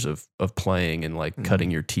years of playing and like cutting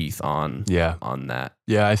your teeth on that.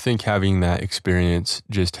 Yeah, I think having that experience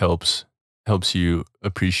just helps you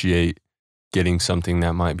appreciate getting something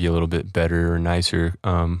that might be a little bit better or nicer.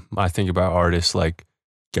 I think about artists like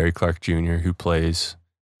Gary Clark Jr. who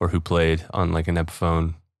played on like an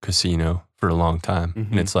Epiphone Casino for a long time.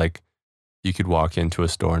 And it's like you could walk into a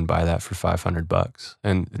store and buy that for $500.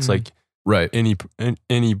 And it's like right. Any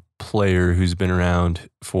player who's been around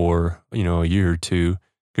for, a year or two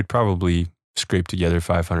could probably scrape together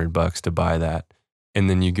 $500 to buy that. And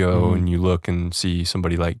then you go and you look and see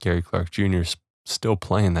somebody like Gary Clark Jr. still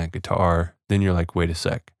playing that guitar. Then you're like, wait a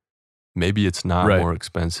sec. Maybe it's not more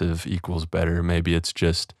expensive equals better. Maybe it's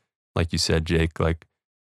just, like you said, Jake, like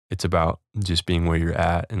it's about just being where you're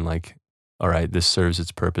at and like, all right, this serves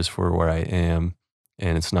its purpose for where I am.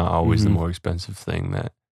 And it's not always the more expensive thing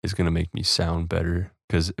that is going to make me sound better.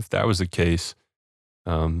 Because if that was the case,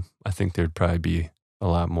 I think there'd probably be a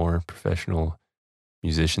lot more professional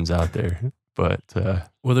musicians out there. But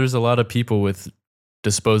well, there's a lot of people with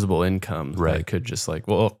disposable income that could just like,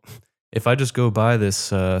 well, if I just go buy this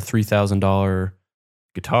 $3,000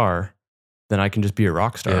 guitar, then I can just be a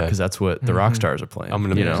rock star, because that's what the rock stars are playing. I'm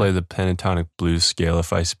going to play the pentatonic blues scale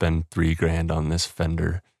if I spend $3,000 on this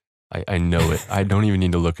Fender. I know it. I don't even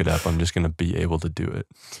need to look it up. I'm just going to be able to do it.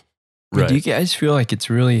 Right. Do you guys feel like it's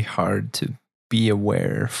really hard to be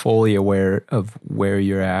fully aware of where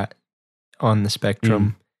you're at on the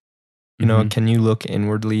spectrum? You know, can you look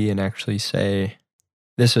inwardly and actually say,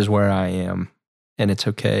 this is where I am and it's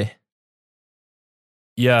okay?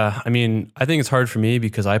 Yeah, I mean, I think it's hard for me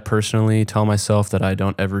because I personally tell myself that I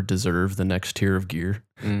don't ever deserve the next tier of gear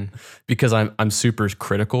because I'm super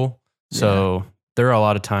critical. So there are a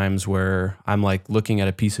lot of times where I'm like looking at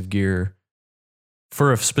a piece of gear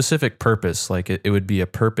for a specific purpose, like it would be a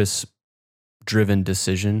purpose-driven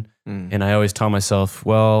decision. And I always tell myself,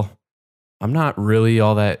 well, I'm not really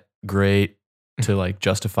all that great to like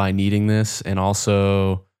justify needing this. And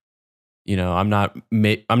also, I'm not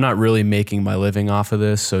really making my living off of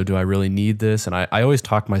this. So do I really need this? And I always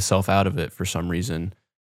talk myself out of it for some reason.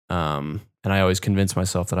 And I always convince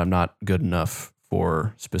myself that I'm not good enough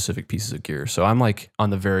for specific pieces of gear. So I'm like on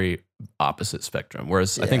the very opposite spectrum.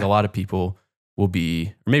 Whereas I think a lot of people will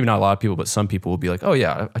be, or maybe not a lot of people, but some people will be like, oh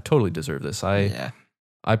yeah, I totally deserve this. I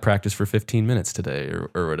practiced for 15 minutes today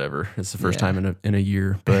or whatever. It's the first time in a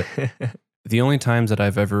year. But the only times that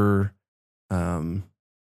I've ever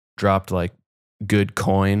dropped like good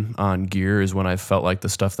coin on gear is when I felt like the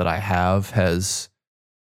stuff that I have has,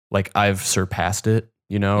 like I've surpassed it,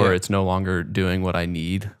 or it's no longer doing what I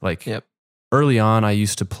need. Like early on, I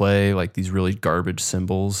used to play like these really garbage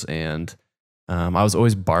cymbals, and I was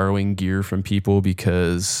always borrowing gear from people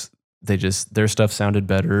because their stuff sounded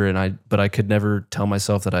better, but I could never tell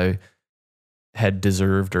myself that I had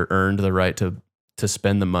deserved or earned the right to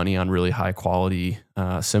spend the money on really high quality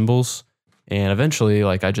cymbals. And eventually,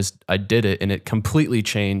 like I did it, and it completely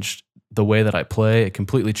changed the way that I play. It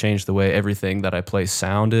completely changed the way everything that I play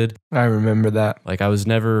sounded. I remember that. Like I was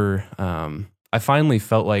never, I finally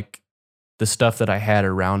felt like the stuff that I had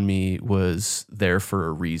around me was there for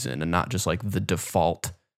a reason and not just like the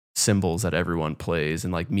default cymbals that everyone plays,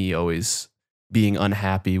 and like me always being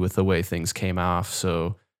unhappy with the way things came off.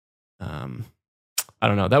 So, I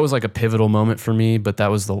don't know. That was like a pivotal moment for me, but that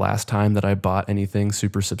was the last time that I bought anything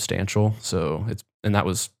super substantial. So and that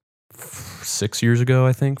was 6 years ago,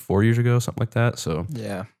 I think, 4 years ago, something like that. So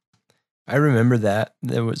yeah, I remember that.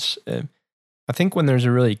 There was, I think when there's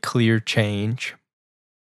a really clear change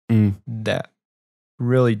that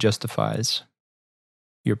really justifies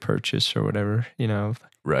your purchase or whatever,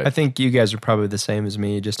 right. I think you guys are probably the same as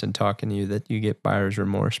me, just in talking to you, that you get buyer's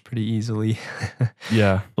remorse pretty easily.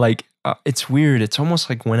 Yeah. Like, it's weird. It's almost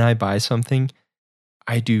like when I buy something,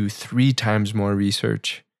 I do 3 times more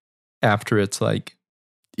research after it's like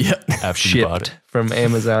after you bought shipped it from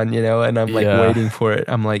Amazon, and I'm like Yeah. waiting for it.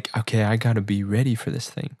 I'm like, okay, I got to be ready for this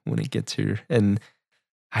thing when it gets here. And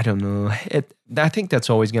I don't know. I think that's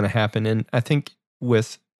always going to happen. And I think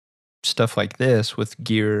with stuff like this, with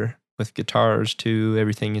gear, with guitars too,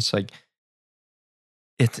 everything, it's like,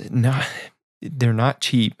 they're not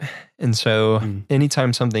cheap. And so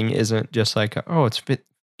anytime something isn't just like, oh, it's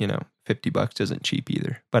 $50 isn't cheap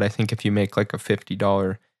either. But I think if you make like a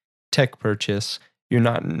 $50 tech purchase, you're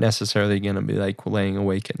not necessarily going to be like laying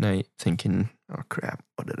awake at night thinking, oh crap,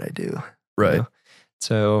 what did I do? Right.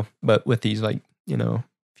 So, but with these like,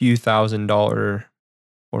 few $1,000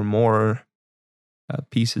 or more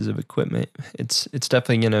pieces of equipment, it's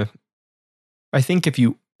definitely going to, I think if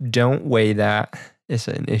you don't weigh that, it's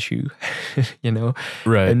an issue,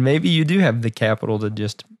 Right. And maybe you do have the capital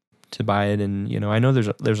to buy it. And, I know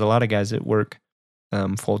there's a lot of guys that work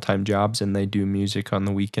full-time jobs and they do music on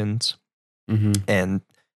the weekends. Mm-hmm. And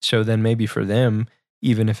so then maybe for them,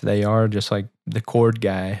 even if they are just like the chord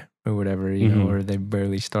guy or whatever, or they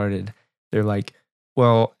barely started, they're like,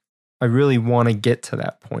 well, I really want to get to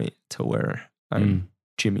that point to where I'm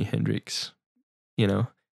Jimi Hendrix,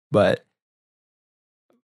 but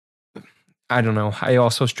I don't know. I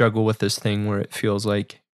also struggle with this thing where it feels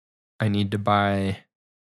like I need to buy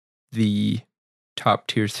the top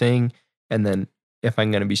tier thing, and then if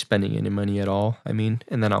I'm going to be spending any money at all, and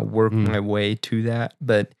then I'll work my way to that.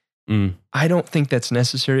 But I don't think that's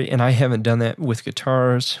necessary, and I haven't done that with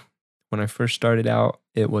guitars. When I first started out,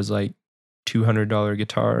 it was like $200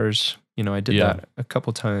 guitars. I did that a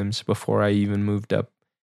couple times before I even moved up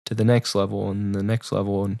to the next level and the next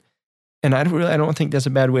level, and I don't think that's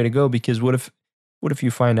a bad way to go, because what if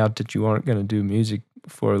you find out that you aren't going to do music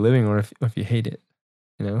for a living, or if you hate it,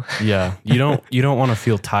 Yeah, you don't want to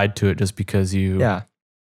feel tied to it just because you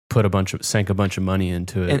sank a bunch of money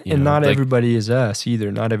into it. And not everybody is us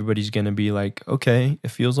either. Not everybody's going to be like, okay, it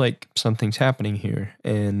feels like something's happening here,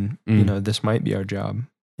 and this might be our job,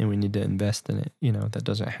 and we need to invest in it. That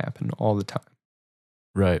doesn't happen all the time.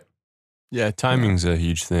 Right. Yeah, timing's a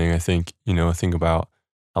huge thing. I think, think about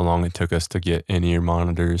how long it took us to get in-ear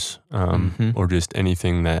monitors, or just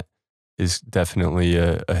anything that is definitely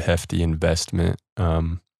a hefty investment.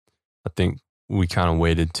 I think we kind of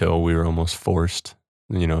waited till we were almost forced,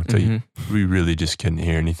 till we really just couldn't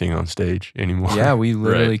hear anything on stage anymore. Yeah, we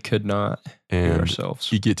literally could not hear And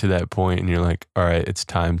ourselves. you get to that point and you're like, all right, it's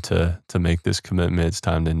time to make this commitment. It's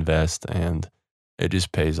time to invest, and it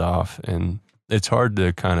just pays off. And it's hard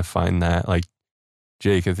to kind of find that. Like,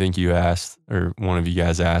 Jake, I think you asked, or one of you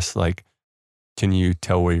guys asked, like, can you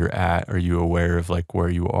tell where you're at? Are you aware of like where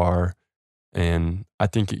you are? And I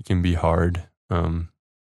think it can be hard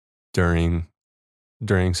during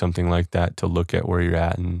something like that to look at where you're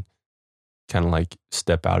at and kind of like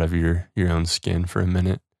step out of your own skin for a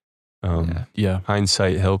minute. Yeah.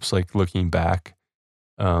 Hindsight helps, like looking back.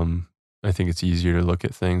 I think it's easier to look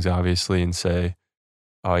at things obviously and say,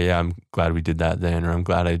 oh yeah, I'm glad we did that then, or I'm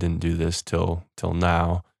glad I didn't do this till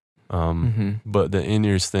now. But the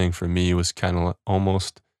in-ears thing for me was kind of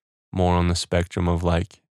almost more on the spectrum of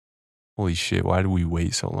like, holy shit, why did we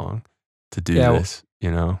wait so long to do this?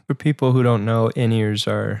 For people who don't know, in-ears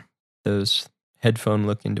are those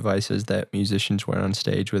headphone-looking devices that musicians wear on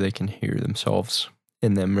stage where they can hear themselves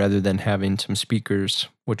in them, rather than having some speakers,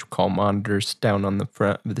 which we call monitors, down on the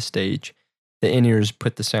front of the stage. The in-ears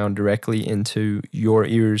put the sound directly into your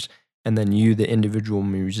ears, and then you, the individual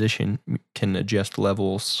musician, can adjust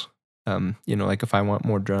levels Like if I want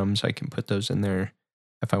more drums, I can put those in there.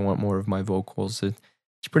 If I want more of my vocals,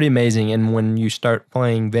 it's pretty amazing. And when you start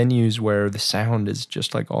playing venues where the sound is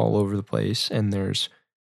just like all over the place, and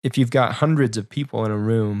if you've got hundreds of people in a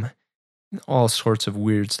room, all sorts of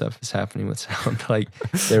weird stuff is happening with sound. Like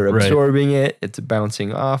they're Right. absorbing it, it's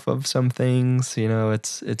bouncing off of some things.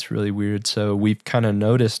 It's really weird. So we've kind of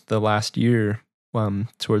noticed the last year,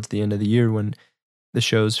 towards the end of the year, when the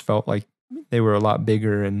shows felt like they were a lot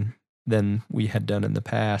bigger than we had done in the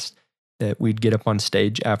past, that we'd get up on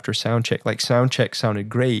stage after sound check. Like sound check sounded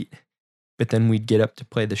great, but then we'd get up to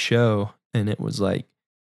play the show, and it was like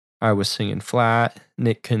I was singing flat.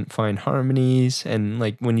 Nick couldn't find harmonies. And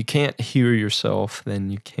like when you can't hear yourself,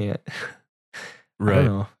 then you can't. I Right. don't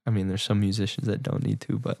know. I mean, there's some musicians that don't need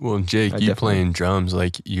to, but Well, Jake, I you definitely- playing drums,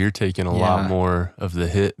 like you're taking a lot Yeah. more of the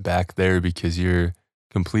hit back there because you're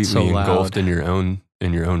completely So engulfed loud. in your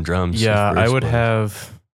own drums. Yeah, as I bass would player.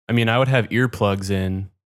 I would have earplugs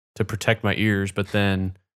in to protect my ears, but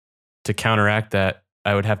then to counteract that,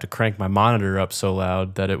 I would have to crank my monitor up so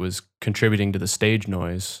loud that it was contributing to the stage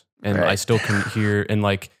noise. And I Right. still couldn't hear. And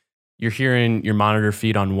like you're hearing your monitor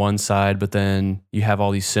feed on one side, but then you have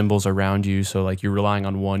all these cymbals around you. So like you're relying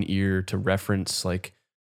on one ear to reference like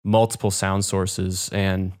multiple sound sources.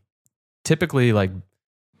 And typically, like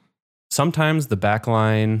sometimes the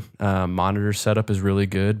backline monitor setup is really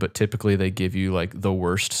good, but typically they give you like the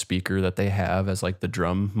worst speaker that they have as like the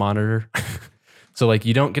drum monitor. So like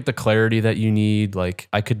you don't get the clarity that you need. Like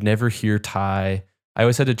I could never hear Ty. I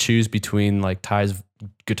always had to choose between like Ty's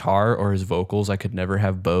guitar or his vocals. I could never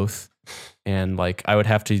have both. And like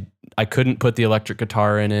I couldn't put the electric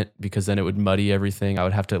guitar in it because then it would muddy everything. I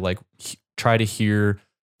would have to like try to hear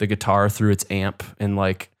the guitar through its amp, and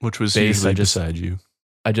like which was bass, usually I just- beside you.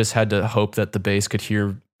 I just had to hope that the bass could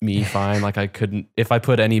hear me fine. Like I couldn't, if I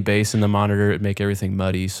put any bass in the monitor, it'd make everything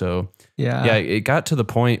muddy. So yeah, it got to the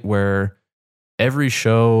point where every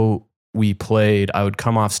show we played, I would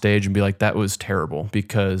come off stage and be like, that was terrible,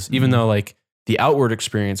 because even Mhm. though like the outward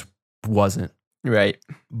experience wasn't, Right.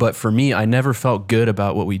 but for me, I never felt good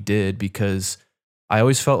about what we did because I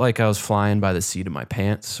always felt like I was flying by the seat of my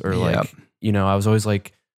pants, or like, I was always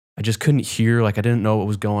like, I just couldn't hear, like I didn't know what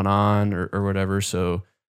was going on or whatever. So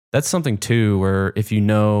that's something too, where if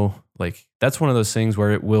like that's one of those things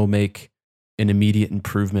where it will make an immediate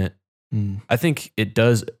improvement. Mm. I think it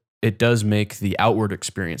does make the outward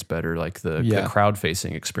experience better, like the crowd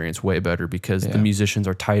facing experience way better, because the musicians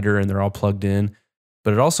are tighter and they're all plugged in.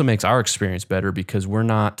 But it also makes our experience better because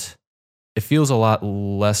it feels a lot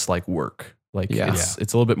less like work. Like it's a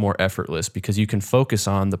little bit more effortless because you can focus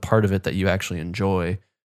on the part of it that you actually enjoy.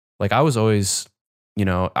 Like I was always,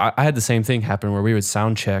 I had the same thing happen where we would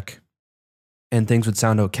sound check and things would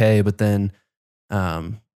sound okay. But then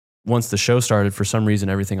once the show started, for some reason,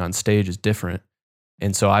 everything on stage is different.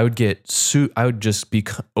 And so I would just be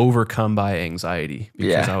overcome by anxiety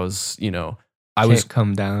because I was, I was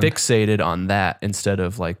come down. fixated on that instead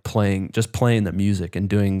of like playing the music and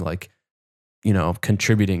doing like,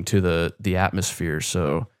 contributing to the atmosphere.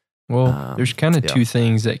 So, there's kind of two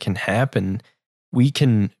things that can happen. We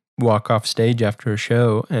can walk off stage after a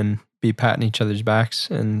show and be patting each other's backs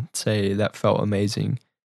and say that felt amazing.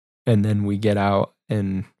 And then we get out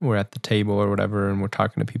and we're at the table or whatever, and we're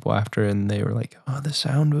talking to people after, and they were like, "Oh, the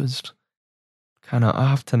sound was kind of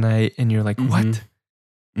off tonight." And you're like, "What?"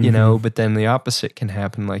 But then the opposite can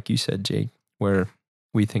happen, like you said, Jake, where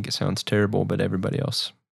we think it sounds terrible, but everybody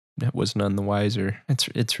else was none the wiser.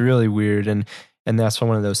 It's really weird, and that's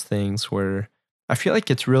one of those things where I feel like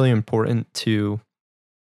it's really important to,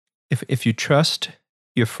 if you trust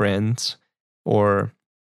your friends, or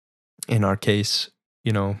in our case,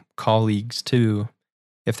 colleagues too,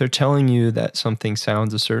 if they're telling you that something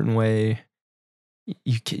sounds a certain way,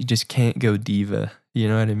 you just can't go diva. You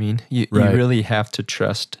know what I mean? You really have to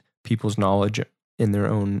trust people's knowledge in their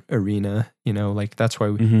own arena. Like that's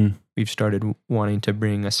why we've started wanting to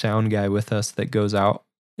bring a sound guy with us that goes out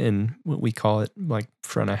in what we call it, like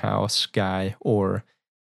front of house guy, or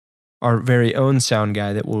our very own sound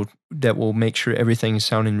guy that will make sure everything's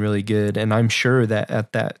sounding really good. And I'm sure that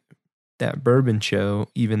at that bourbon show,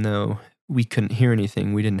 even though we couldn't hear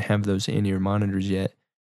anything, we didn't have those in-ear monitors yet,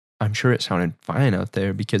 I'm sure it sounded fine out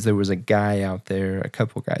there because there was a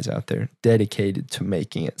couple guys out there dedicated to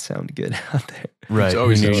making it sound good out there. Right. Who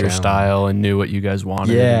always knew a your challenge. style and knew what you guys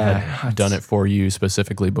wanted and had done it for you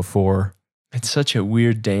specifically before. It's such a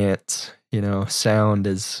weird dance. Sound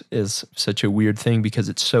is such a weird thing because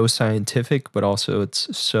it's so scientific, but also it's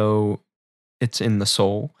in the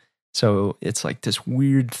soul. So it's like this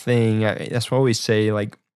weird thing. That's what I always say,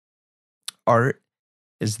 like art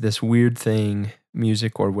is this weird thing,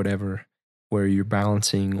 music or whatever, where you're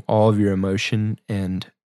balancing all of your emotion and,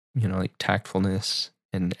 like tactfulness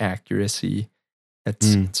and accuracy.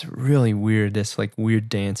 It's really weird. This like weird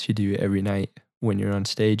dance you do every night when you're on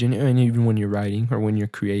stage and even when you're writing or when you're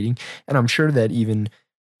creating. And I'm sure that even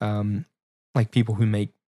like people who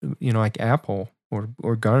make, like Apple or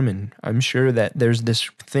Garmin, I'm sure that there's this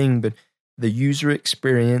thing, but the user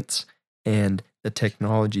experience and the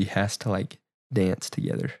technology has to like dance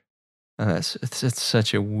together. It's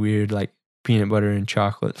such a weird like peanut butter and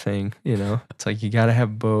chocolate thing, It's like you got to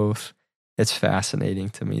have both. It's fascinating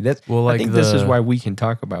to me. I think this is why we can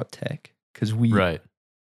talk about tech, because we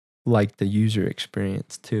like the user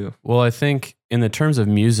experience too. Well, I think in the terms of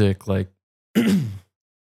music, like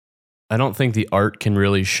I don't think the art can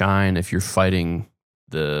really shine if you're fighting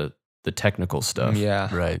the technical stuff.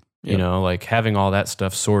 Yeah. Right. You know, like having all that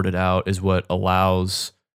stuff sorted out is what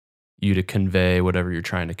allows you to convey whatever you're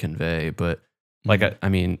trying to convey. But like, I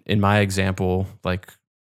mean, in my example, like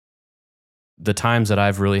the times that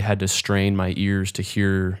I've really had to strain my ears to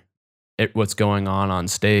hear what's going on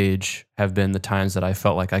stage have been the times that I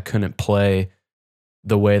felt like I couldn't play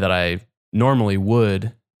the way that I normally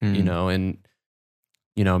would, and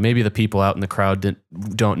maybe the people out in the crowd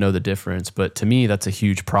don't know the difference, but to me that's a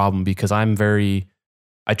huge problem because I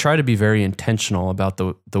try to be very intentional about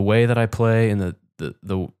the way that I play and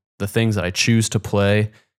the things that I choose to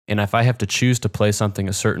play. And if I have to choose to play something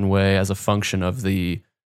a certain way as a function of the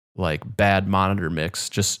like bad monitor mix,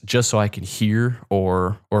 just so I can hear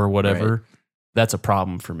or whatever, that's a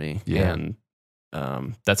problem for me. Yeah. And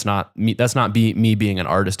that's not me. That's not me being an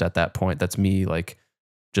artist at that point. That's me like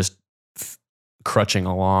just crutching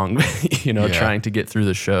along, trying to get through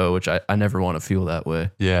the show, which I never want to feel that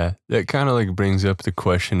way. Yeah. That kind of like brings up the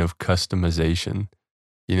question of customization.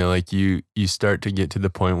 Like you start to get to the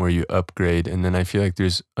point where you upgrade, and then I feel like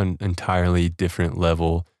there's an entirely different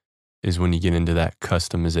level is when you get into that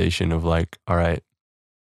customization of like, all right,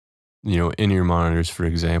 in-ear monitors, for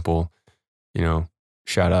example,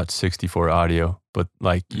 shout out to 64 Audio, but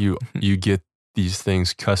like you get these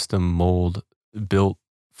things custom built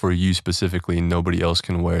for you specifically. Nobody else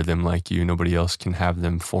can wear them like you. Nobody else can have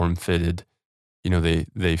them form fitted.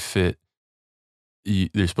 They fit,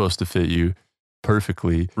 they're supposed to fit you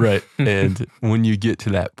perfectly. Right. And when you get to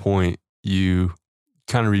that point, you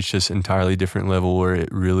kind of reach this entirely different level where it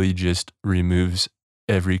really just removes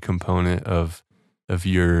every component of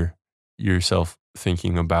yourself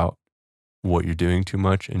thinking about what you're doing too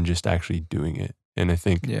much and just actually doing it. And I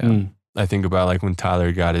think I think about like when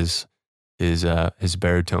Tyler got his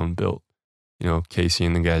baritone built, Casey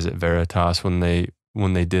and the guys at Veritas, when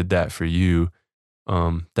they did that for you,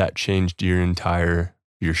 that changed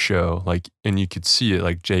your show. Like, and you could see it,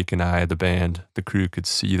 like Jake and I, the band, the crew could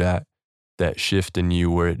see that shift in you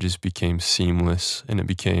where it just became seamless and it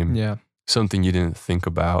became something you didn't think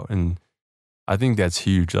about. And I think that's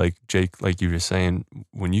huge. Like Jake, like you were saying,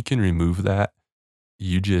 when you can remove that,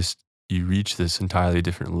 you reach this entirely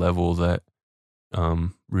different level that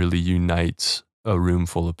really unites a room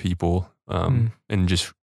full of people and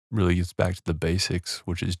just really gets back to the basics,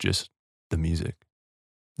 which is just the music.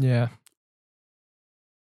 Yeah.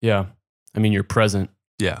 Yeah. I mean, you're present.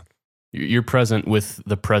 Yeah. You're present with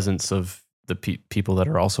the presence of the people that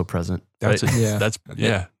are also present. That's right? it. That's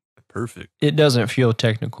perfect. It doesn't feel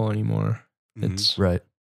technical anymore. Mhm. It's Right.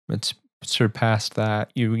 It's surpassed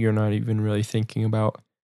that. You're not even really thinking about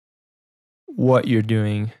what you're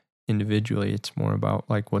doing individually. It's more about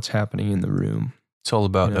like what's happening in the room. It's all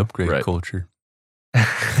about upgrade Right. culture.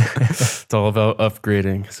 It's all about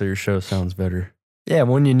upgrading so your show sounds better. Yeah,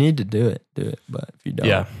 when you need to do it. But if you don't,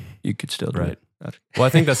 Yeah. you could still do Right. it. Well, I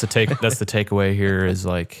think that's the takeaway here is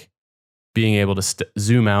like being able to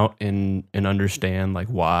zoom out and understand like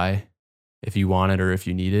why, if you want it or if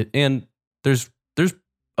you need it. And there's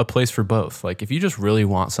a place for both. Like if you just really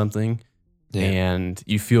want something and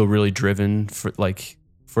you feel really driven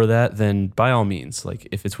for that, then by all means, like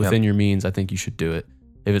if it's within your means, I think you should do it.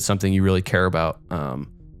 If it's something you really care about.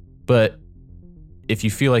 But if you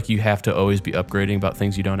feel like you have to always be upgrading about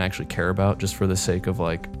things you don't actually care about just for the sake of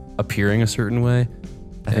like appearing a certain way,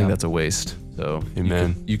 I think that's a waste. So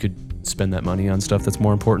Amen. You could spend that money on stuff that's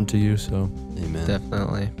more important to you. So Amen.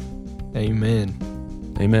 Definitely. Amen.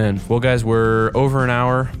 amen. Well, guys, we're over an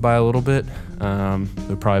hour by a little bit.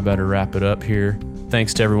 We probably better wrap it up here.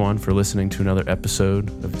 Thanks to everyone for listening to another episode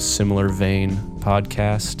of Similar Vein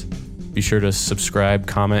Podcast. Be sure to subscribe,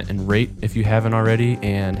 comment, and rate if you haven't already,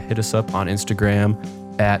 and hit us up on Instagram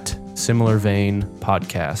at Similar Vein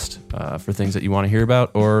Podcast for things that you want to hear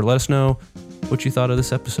about, or let us know what you thought of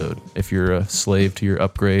this episode. If you're a slave to your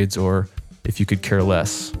upgrades, or if you could care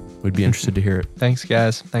less, we'd be interested to hear it. Thanks,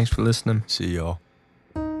 guys. Thanks for listening. See y'all.